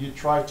you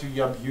try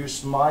to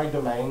abuse my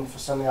domain for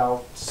sending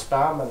out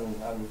spam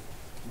and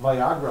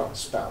Viagra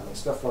spam and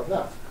stuff like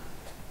that?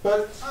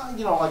 But,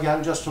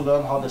 again, just to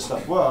learn how this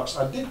stuff works,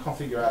 I did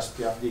configure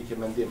SPF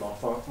DKIM in Denmark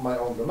for my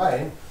own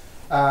domain.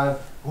 And,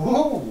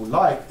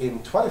 like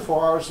in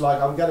 24 hours,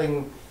 like I'm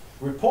getting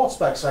reports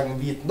back saying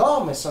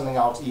Vietnam is sending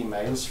out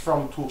emails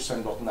from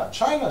thorsheim.net.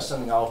 China is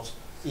sending out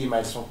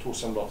emails from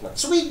thorsheim.net.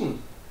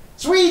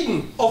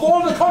 Sweden, of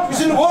all the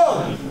countries in the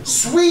world,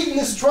 Sweden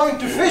is trying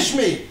to fish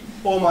me,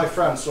 or my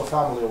friends or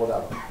family or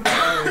whatever.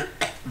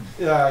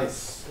 Yeah,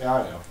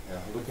 I know. Yeah,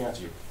 I'm looking at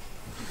you.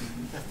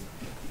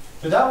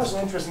 But that was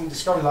an interesting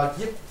discovery. Like,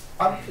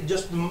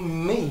 just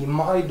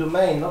my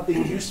domain, not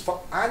being used for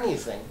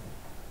anything.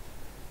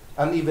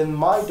 And even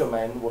my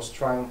domain was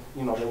trying,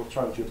 they were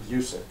trying to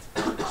abuse it.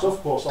 So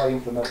of course I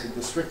implemented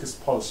the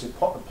strictest policy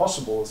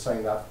possible,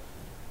 saying that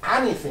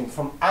anything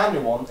from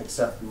anyone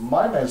except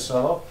my mail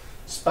server,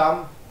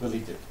 spam,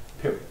 deleted,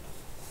 period.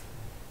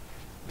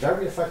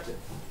 Very effective.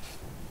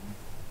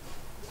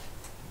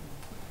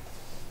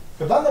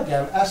 But then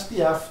again,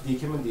 SPF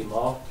DKIM in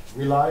Denmark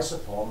relies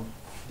upon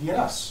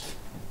DNS.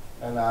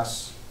 And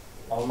as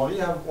Anne-Marie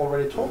have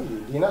already told you,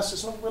 DNS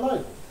is not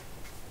reliable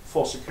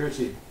for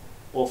security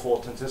or for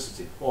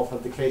authenticity, or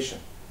authentication.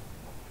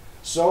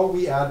 So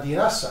we add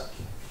DNSSEC.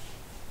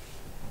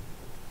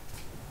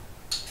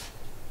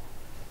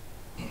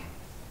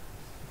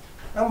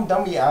 And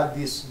then we add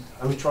these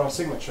electronic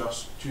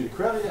signatures to the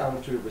query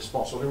and to the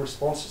response, or the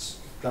responses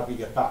that we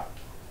get back.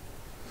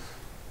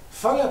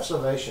 Funny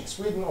observation,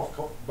 Sweden,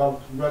 well,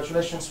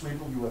 congratulations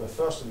Sweden, you were the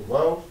first in the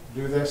world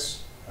to do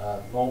this.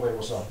 Norway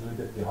was a little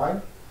bit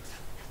behind.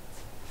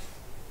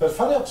 But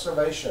funny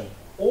observation,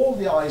 all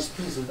the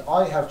ISPs that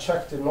I have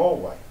checked in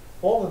Norway,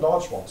 all the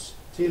large ones,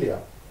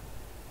 Telia,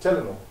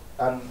 Telenor,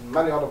 and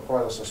many other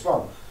providers as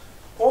well,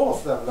 all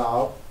of them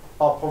now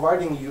are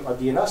providing you a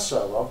DNS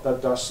server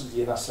that does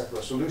DNSSEC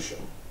resolution.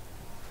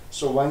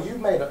 So when you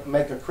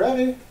make a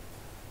query,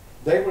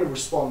 they will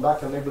respond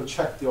back and they will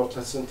check the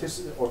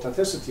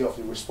authenticity of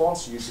the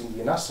response using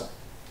DNSSEC.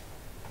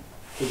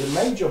 For the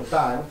major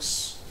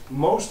banks,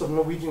 most of the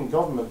Norwegian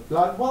government,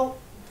 like, well,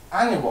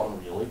 anyone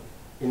really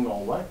in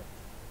Norway,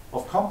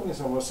 of companies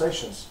and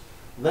organizations,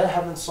 they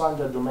haven't signed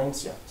their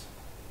domains yet.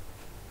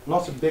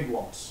 Not the big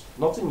ones,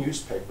 not the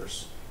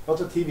newspapers, not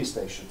the TV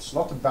stations,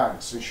 not the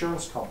banks,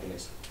 insurance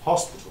companies,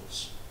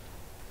 hospitals.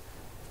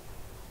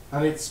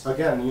 And it's,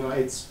 again,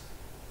 it's,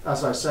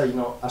 as I say,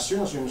 as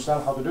soon as you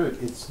understand how to do it,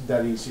 it's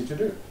that easy to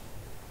do.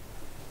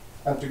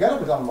 And together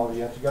with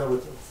Anne-Marie and together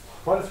with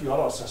quite a few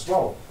others as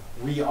well,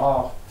 we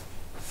are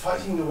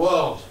fighting the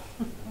world,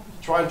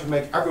 trying to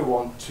make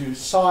everyone to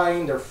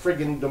sign their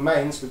friggin'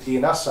 domains with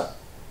DNSSEC.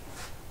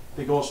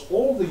 Because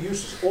all the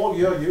users, all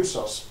your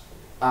users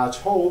at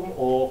home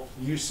or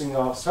using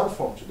a cell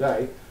phone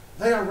today,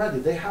 they are ready,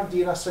 they have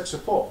DNSSEC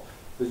support.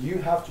 But you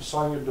have to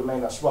sign your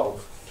domain as well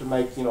to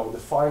make, the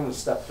final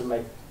step to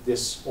make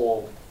this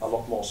all a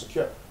lot more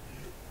secure.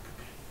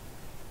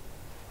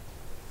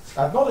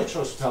 At Nordic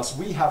Choice Hotels,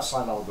 we have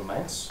signed our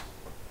domains.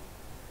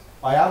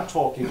 I am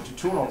talking to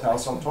Thun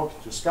Hotels, I'm talking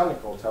to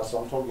Scandic Hotels,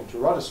 I'm talking to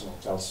Radisson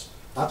Hotels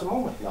at the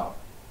moment now.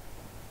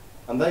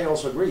 And they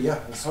also agree, yeah,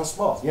 it sounds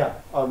smart, yeah.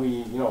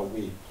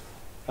 We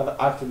have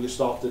actively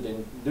started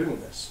in doing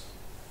this.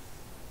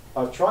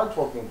 I've tried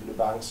talking to the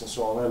banks and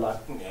so on, they're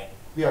like, nah,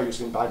 we are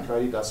using bank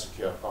ID, that's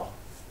secure. Oh,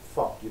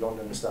 fuck, you don't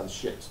understand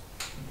shit.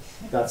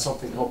 That's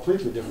something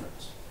completely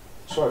different.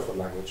 Sorry for the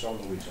language, I'm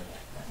Norwegian.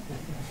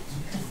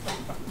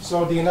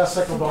 So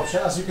DNSSEC adoption,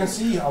 as you can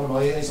see,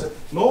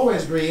 Norway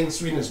is green,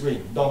 Sweden is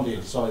green, done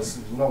deal. So it's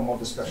no more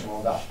discussion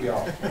on that. We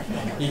are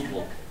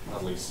equal,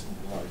 at least.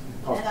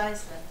 And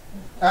Iceland.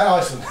 And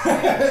Iceland.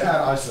 And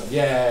Iceland,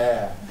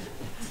 yeah.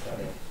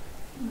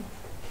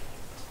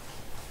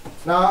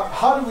 Now,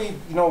 how do we,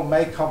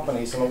 make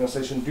companies and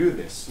organizations do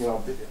this?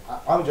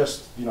 I'm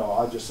just,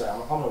 I just say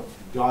I'm a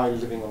guy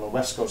living on the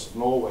west coast of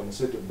Norway in the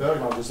city of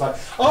Bergen. I'm just like,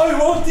 I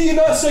want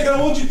DNSSEC,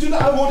 I want you to,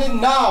 I want it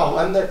now.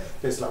 And they're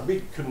like,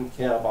 we couldn't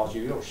care about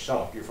you. Shut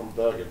up, you're from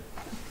Bergen.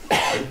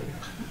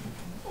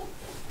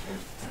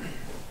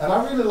 And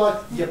I really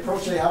like the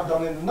approach they have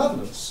done in the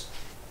Netherlands.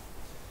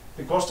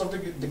 Because of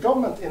the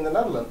government in the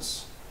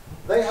Netherlands,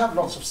 they have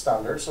lots of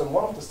standards, and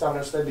one of the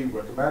standards they do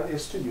recommend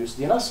is to use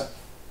DNSSEC.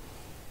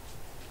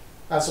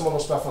 And some other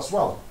stuff as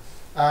well.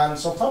 And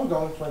some time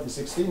ago in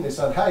 2016, they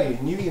said, hey,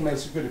 new email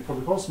security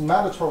protocols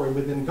mandatory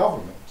within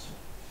government.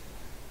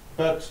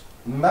 But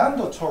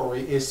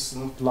mandatory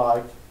isn't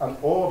like an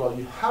order,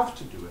 you have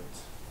to do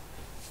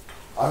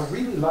it. I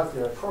really like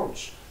their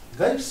approach.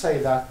 They say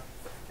that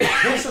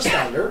here's a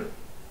standard,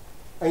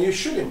 and you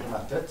should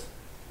implement it,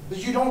 But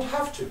you don't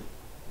have to.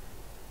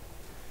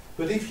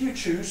 But if you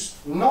choose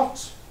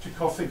not to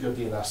configure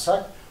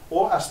DNSSEC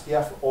or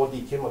SPF or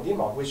DKIM or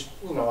DMARC, which,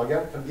 you know,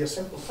 again, can be a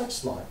simple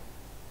text line,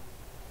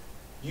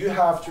 you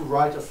have to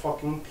write a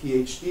fucking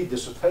PhD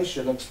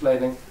dissertation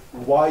explaining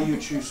why you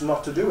choose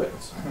not to do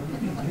it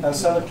and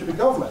send it to the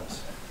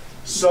government.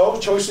 So,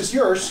 choice is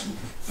yours.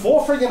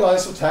 4 friggin'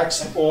 lines of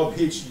text or a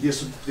PhD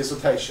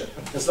dissertation.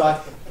 It's like,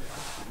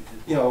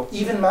 you know,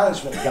 even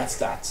management gets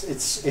that.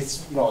 It's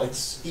you know,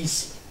 it's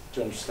easy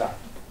to understand.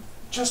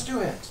 Just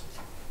do it.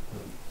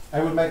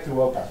 It will make the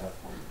world better.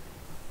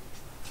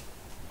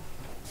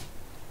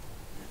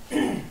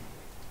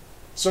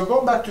 So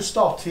going back to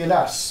Start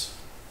TLS,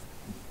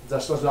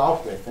 that started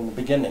out with in the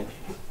beginning.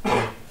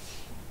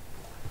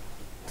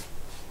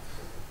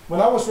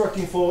 When I was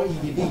working for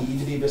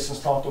EDB Business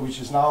Partner, which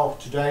is now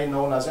today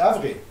known as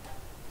Evry,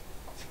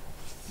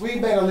 we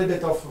made a little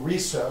bit of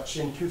research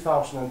in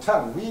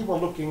 2010. We were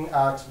looking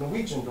at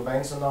Norwegian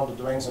domains and other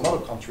domains in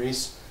other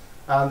countries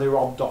and their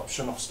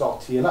adoption of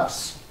Start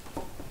TLS.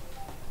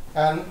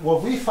 And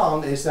what we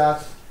found is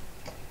that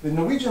the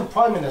Norwegian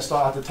Prime Minister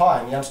at the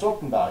time, Jens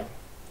Stoltenberg,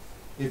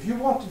 if you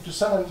wanted to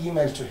send an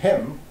email to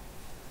him,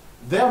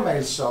 their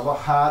mail server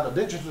had a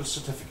digital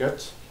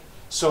certificate.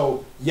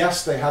 So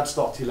yes, they had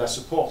Start TLS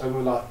support. And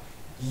we were like,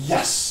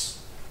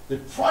 yes, the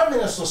Prime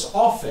Minister's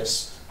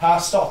office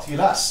has Start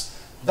TLS.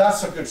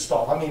 That's a good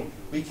start. I mean,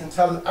 we can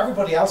tell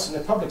everybody else in the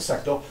public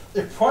sector,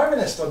 the Prime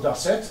Minister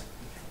does it,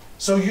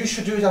 so you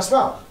should do it as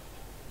well.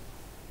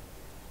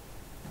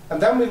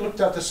 And then we looked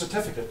at the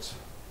certificate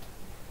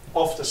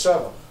of the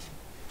server.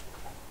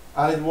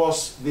 And it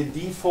was the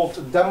default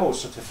demo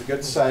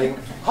certificate saying,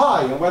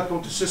 hi, and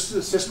welcome to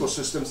Cisco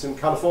Systems in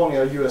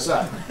California,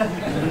 USA.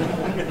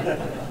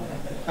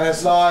 And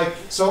it's like,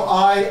 so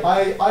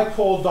I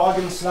called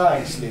Dagens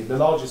Næringsliv, the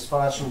largest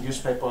financial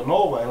newspaper in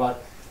Norway, like,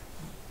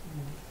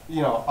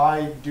 you know,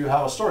 I do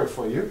have a story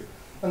for you.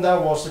 And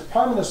that was the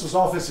Prime Minister's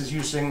office is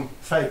using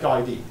fake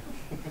ID.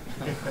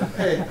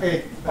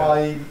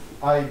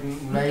 I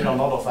made a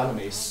lot of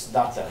enemies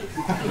that day.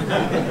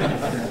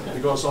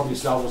 Because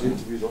obviously I was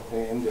interviewed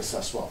in this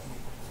as well.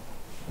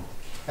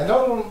 And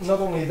not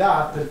only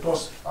that, but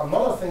because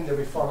another thing that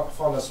we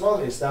found as well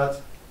is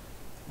that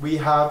we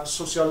have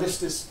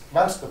Socialistisk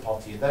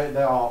Venstreparti.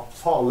 They are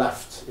far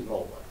left in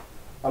Norway.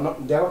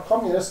 They are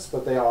communists,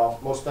 but they are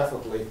most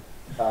definitely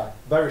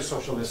very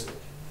socialistic.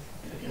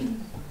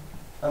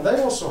 And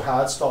they also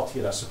had Start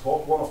TLS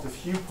support, one of the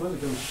few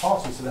political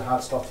parties that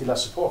had Start TLS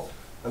support.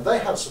 And they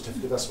had a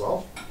certificate as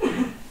well.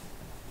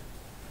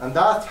 And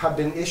that had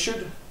been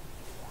issued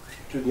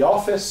to the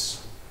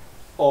Office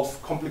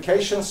of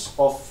Complications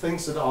of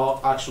Things that are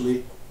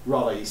actually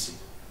rather easy.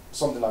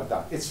 Something like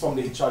that. It's from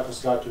the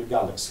Hitchhiker's Guide to the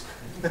Galaxy.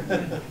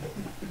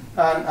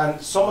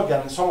 and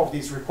some of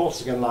these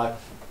reports again, like,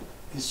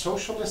 the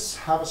socialists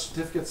have a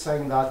certificate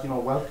saying that, you know,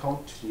 welcome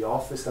to the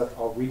office that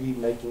are really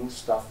making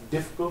stuff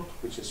difficult,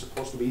 which is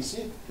supposed to be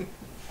easy.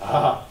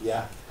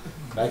 Yeah,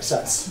 makes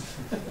sense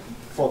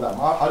for them.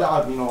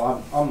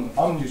 I'm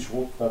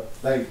unusual, but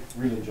they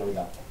really enjoy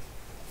that.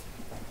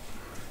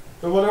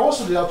 But what I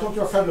also did, I talked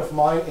to a friend of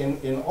mine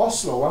in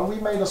Oslo, and we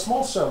made a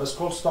small service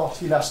called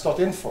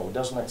starttls.info. It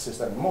doesn't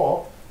exist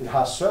anymore. It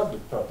has served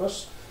its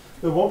purpose.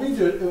 But what we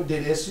did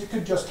is you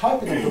could just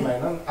type in a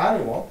domain on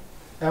anyone,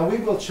 and we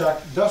will check,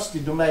 does the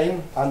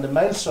domain and the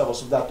mail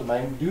servers of that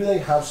domain, do they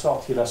have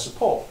Start TLS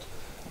support?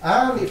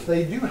 And if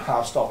they do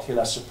have Start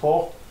TLS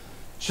support,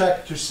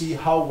 check to see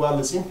how well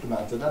it's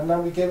implemented. And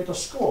then we gave it a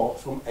score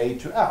from A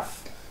to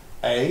F.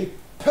 A,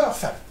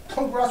 perfect,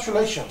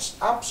 congratulations,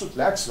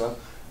 absolutely excellent.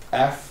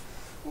 F,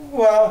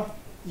 well,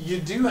 you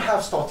do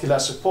have Start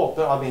TLS support,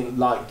 but I mean,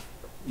 like,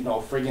 you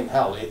know, friggin'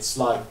 hell, it's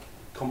like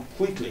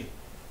completely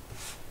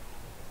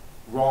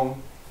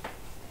wrong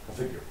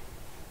configured.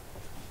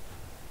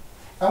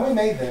 And we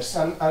made this,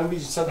 and we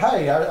said,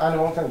 hey,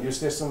 anyone can use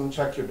this and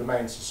check your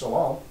domains and so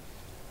on.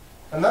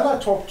 And then I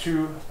talked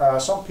to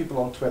some people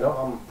on Twitter.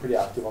 I'm pretty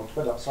active on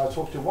Twitter. So I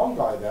talked to one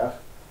guy there,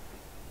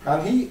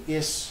 and he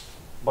is,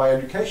 by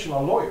education,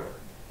 a lawyer.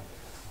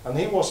 And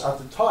he was, at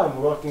the time,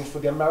 working for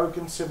the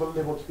American Civil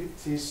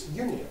Liberties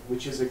Union,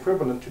 which is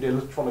equivalent to the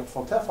Electronic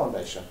Frontier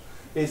Foundation.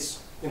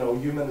 It's, you know,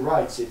 human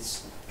rights,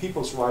 it's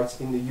people's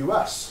rights in the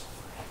US.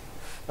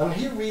 And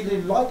he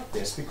really liked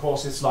this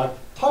because it's like,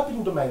 type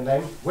in domain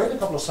name, wait a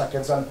couple of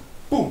seconds, and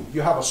boom,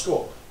 you have a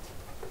score.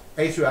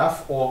 A to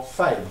F or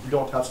fail, you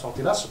don't have Start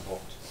TLS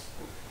support.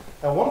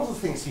 And one of the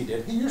things he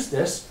did, he used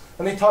this,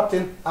 and he typed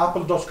in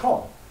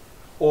apple.com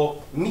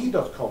or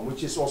me.com,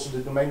 which is also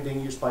the domain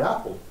being used by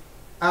Apple.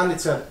 And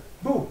it said,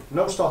 boom,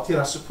 no Start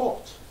TLS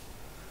support.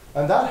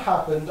 And that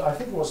happened, I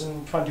think it was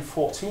in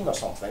 2014 or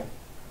something,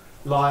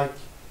 like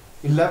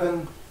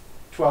 11,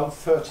 12,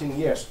 13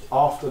 years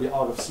after the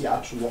RFC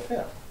actually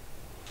appeared.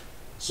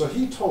 So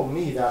he told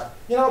me that,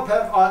 you know,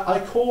 Pev, I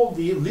called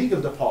the legal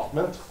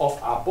department of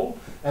Apple,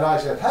 and I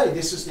said, hey,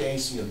 this is the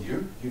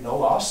ACLU, you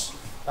know us,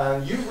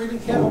 and you really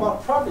care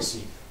about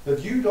privacy,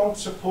 but you don't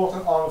support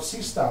an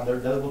RFC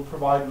standard that will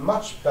provide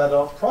much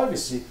better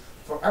privacy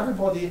for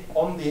everybody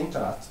on the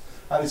internet.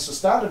 And it's a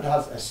standard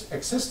that has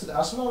existed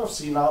as an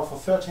RFC now for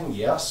 13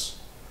 years.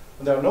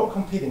 And there are no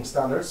competing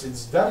standards.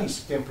 It's very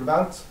easy to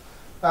implement.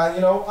 And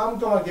you know, I'm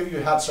going to give you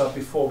a heads up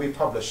before we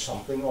publish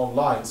something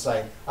online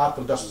saying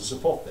Apple doesn't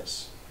support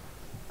this.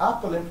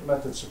 Apple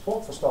implemented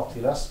support for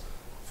StartTLS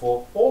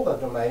for all their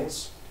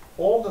domains,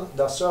 all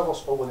their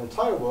servers over the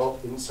entire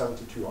world in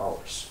 72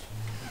 hours.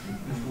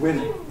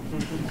 Winning.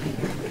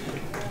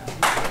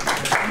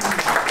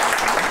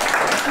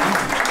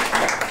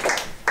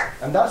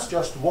 And that's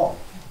just one.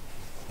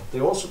 They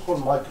also call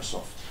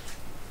Microsoft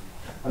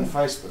and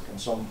Facebook and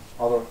some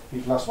other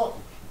people as well.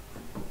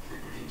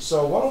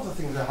 So one of the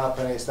things that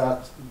happened is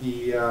that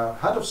the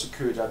head of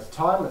security at the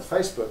time at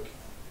Facebook,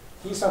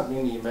 he sent me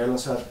an email and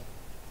said,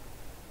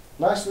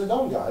 nicely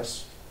done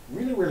guys,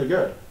 really, really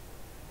good.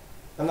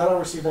 And then I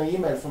received an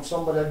email from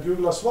somebody at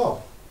Google as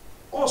well.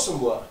 Awesome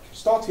work,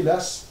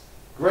 StartTLS,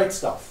 great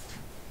stuff.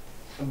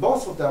 And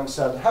both of them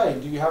said, hey,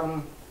 do you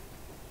have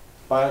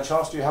by any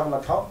chance, do you have an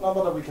account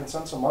number that we can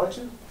send some money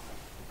to?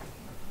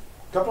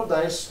 A couple of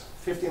days,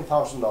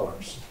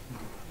 $15,000.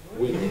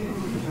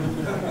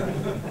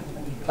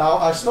 Now,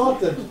 I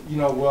started,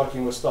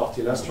 working with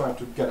StartTLS, trying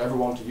to get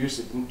everyone to use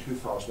it in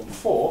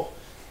 2004.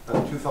 And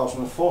in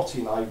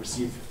 2014, I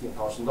received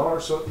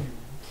 $15,000. So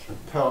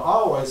per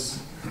hour is,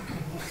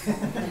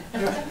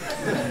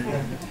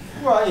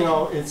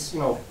 well, it's,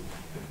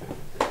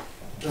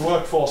 the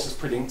workforce is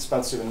pretty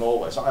expensive in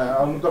Norway. So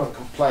I'm going to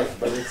complain,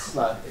 but it's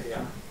like,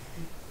 yeah.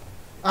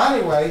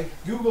 Anyway,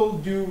 Google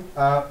do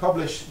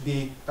publish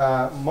the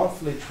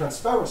monthly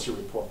transparency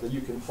report that you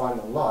can find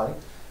online.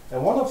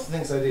 And one of the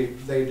things they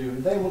do,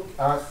 they will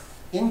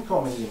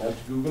incoming email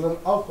to Google and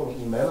outgoing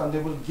email, and they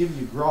will give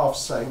you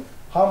graphs saying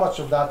how much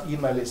of that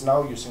email is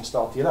now using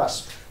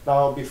StartTLS.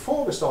 Now,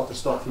 before we started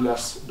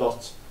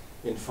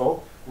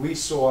StartTLS.info, we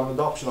saw an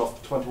adoption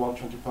of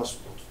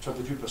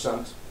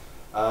 22%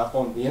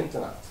 on the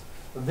internet.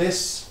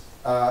 This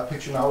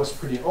picture now is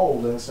pretty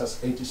old, and it says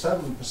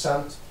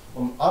 87%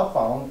 on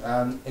outbound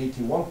and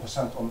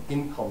 81% on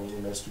incoming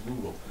emails to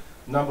Google.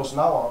 Numbers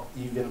now are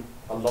even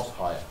a lot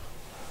higher.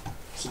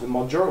 So the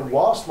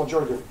vast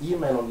majority of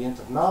email on the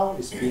internet now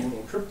is being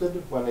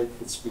encrypted when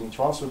it's being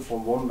transferred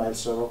from one mail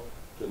server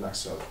to the next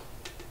server.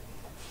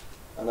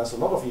 And there's a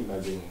lot of email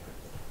being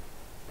encrypted.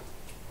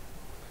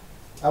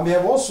 And we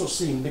have also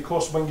seen,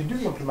 because when you do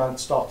implement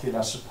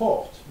StartTLS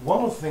support,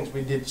 one of the things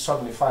we did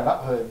suddenly find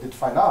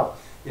out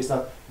is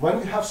that when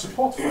you have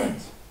support for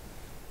it,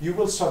 you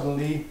will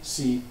suddenly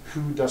see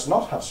who does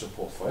not have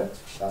support for it.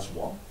 That's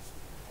one.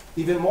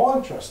 Even more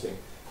interesting,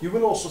 you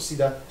will also see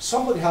that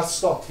somebody has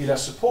StartTLS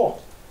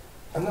support,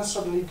 and then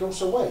suddenly it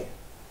goes away.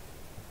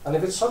 And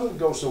if it suddenly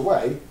goes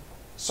away,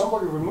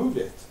 somebody removed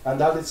it, and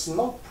that it's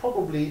not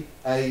probably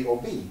A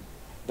or B.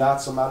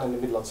 That's a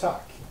man-in-the-middle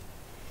attack.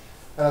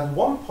 And at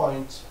one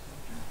point,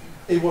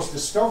 it was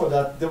discovered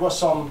that there were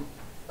some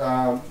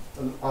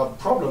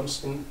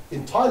problems in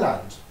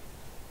Thailand.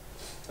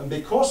 And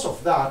because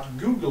of that,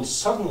 Google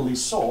suddenly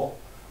saw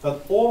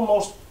that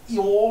almost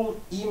all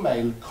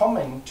email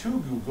coming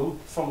to Google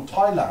from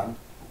Thailand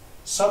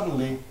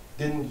suddenly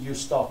didn't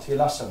use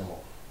StartTLS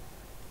anymore.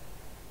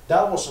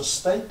 That was a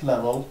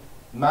state-level,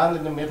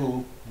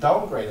 man-in-the-middle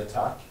downgrade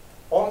attack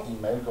on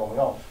email going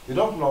on. We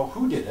don't know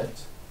who did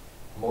it,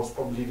 most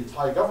probably the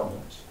Thai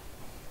government.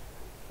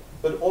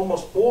 But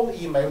almost all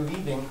email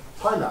leaving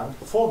Thailand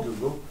for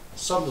Google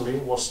suddenly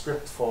was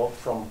stripped from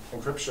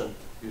encryption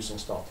using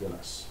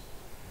StartTLS.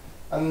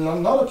 And in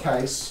another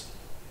case,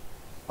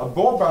 a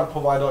broadband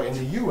provider in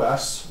the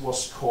US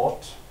was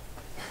caught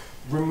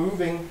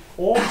removing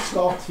all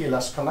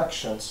StartTLS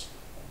connections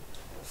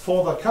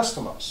for their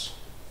customers.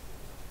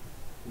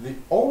 The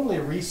only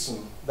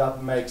reason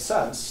that makes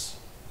sense,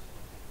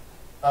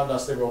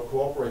 unless they were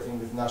cooperating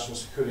with the National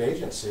Security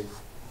Agency,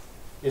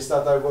 is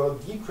that they were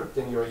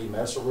decrypting your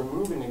emails or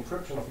removing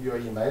encryption of your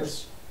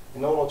emails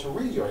in order to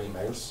read your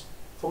emails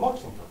for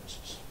marketing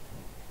purposes.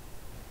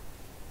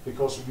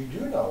 Because we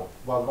do know,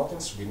 well, not in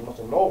Sweden, not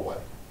in Norway,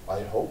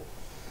 I hope,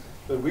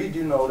 but we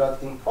do know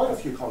that in quite a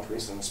few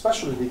countries, and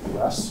especially the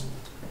US,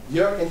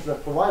 your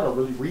internet provider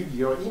will read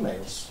your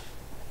emails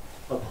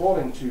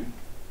according to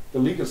the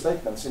legal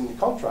statements in the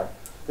contract.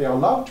 They are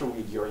allowed to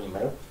read your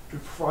email to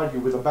provide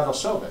you with a better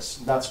service.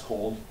 That's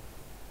called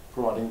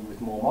providing you with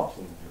more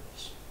marketing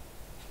materials.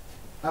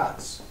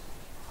 Ads.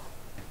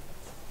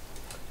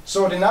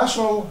 So the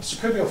National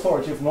Security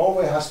Authority of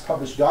Norway has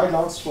published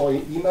guidelines for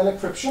email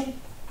encryption.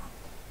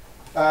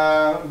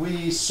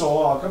 We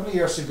saw a couple of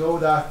years ago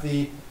that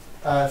the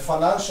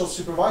Financial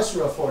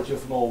Supervisory Authority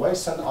of Norway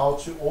sent out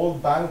to all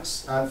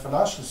banks and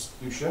financial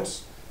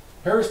institutions,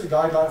 here is the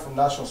guideline from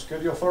National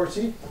Security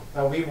Authority,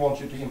 and we want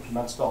you to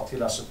implement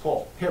StartTLS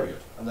support, period.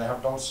 And they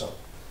have done so.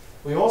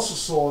 We also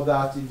saw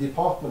that the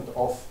Department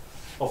of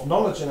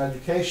Knowledge and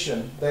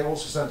Education, they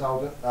also sent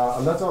out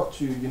a letter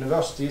to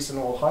universities and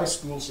all high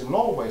schools in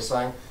Norway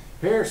saying,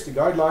 here's the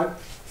guideline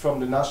from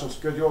the National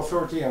Security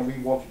Authority, and we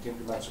want you to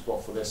implement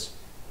support for this,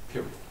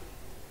 period.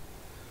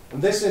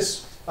 And this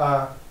is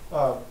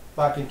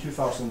back in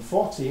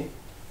 2014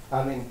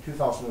 and in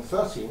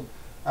 2013.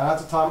 And at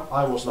the time,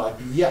 I was like,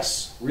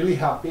 yes, really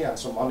happy, and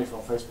some money from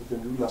Facebook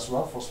and Google as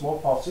well for a small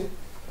party.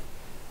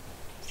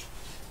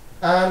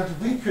 And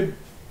we could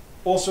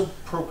also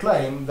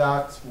proclaim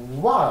that,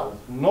 wow,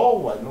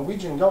 Norway,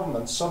 Norwegian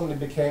government suddenly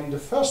became the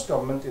first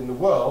government in the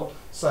world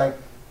saying,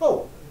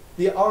 oh,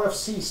 the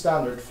RFC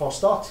standard for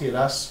Start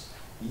TLS,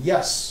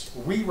 yes,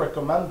 we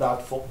recommend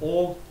that for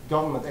all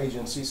government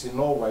agencies in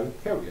Norway,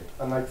 period.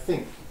 And I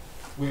think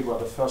we were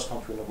the first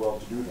country in the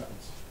world to do that.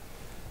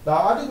 Now,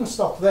 I didn't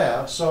stop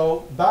there,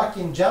 so back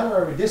in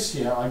January this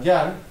year,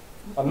 again,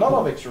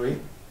 another victory,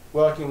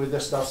 working with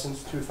this stuff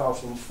since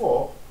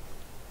 2004,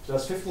 so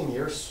that's 15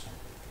 years.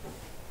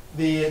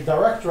 The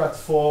Directorate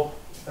for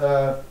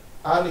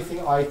anything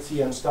IT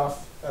and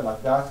stuff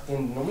like that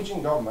in the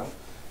Norwegian government,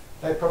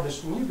 they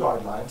published new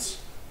guidelines,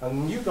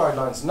 and new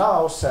guidelines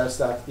now says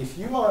that if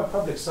you are in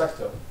public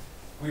sector,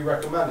 we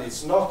recommend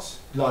it's not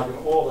like an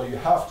order you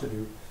have to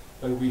do,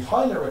 but we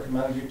highly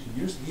recommend you to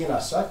use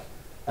DNS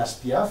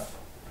SPF,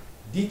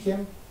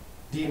 DKIM,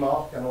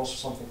 DMARC, and also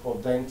something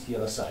called DANE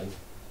TLSA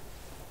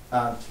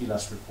and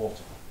TLS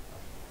reporting.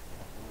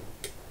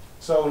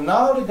 So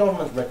now the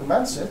government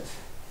recommends it,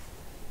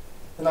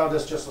 and now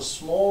there's just a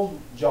small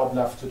job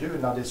left to do,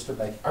 and that is to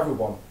make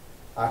everyone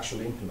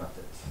actually implement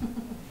it.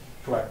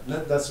 Correct,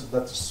 that's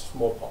a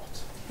small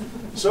part.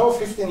 So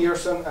 15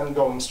 years and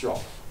going strong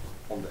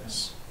on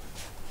this.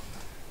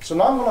 So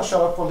now I'm going to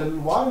shut up for a little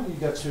while. You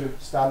get to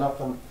stand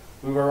up and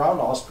move around,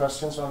 ask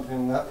questions or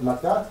anything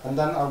like that, and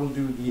then I will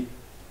do the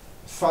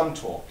fun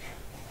talk.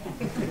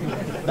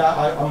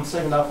 I'm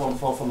saving that one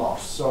for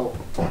last. So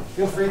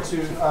feel free to,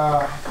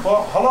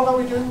 well, how long are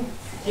we doing?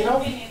 You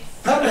know?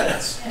 10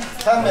 minutes.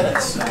 10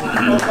 minutes.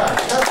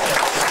 Okay.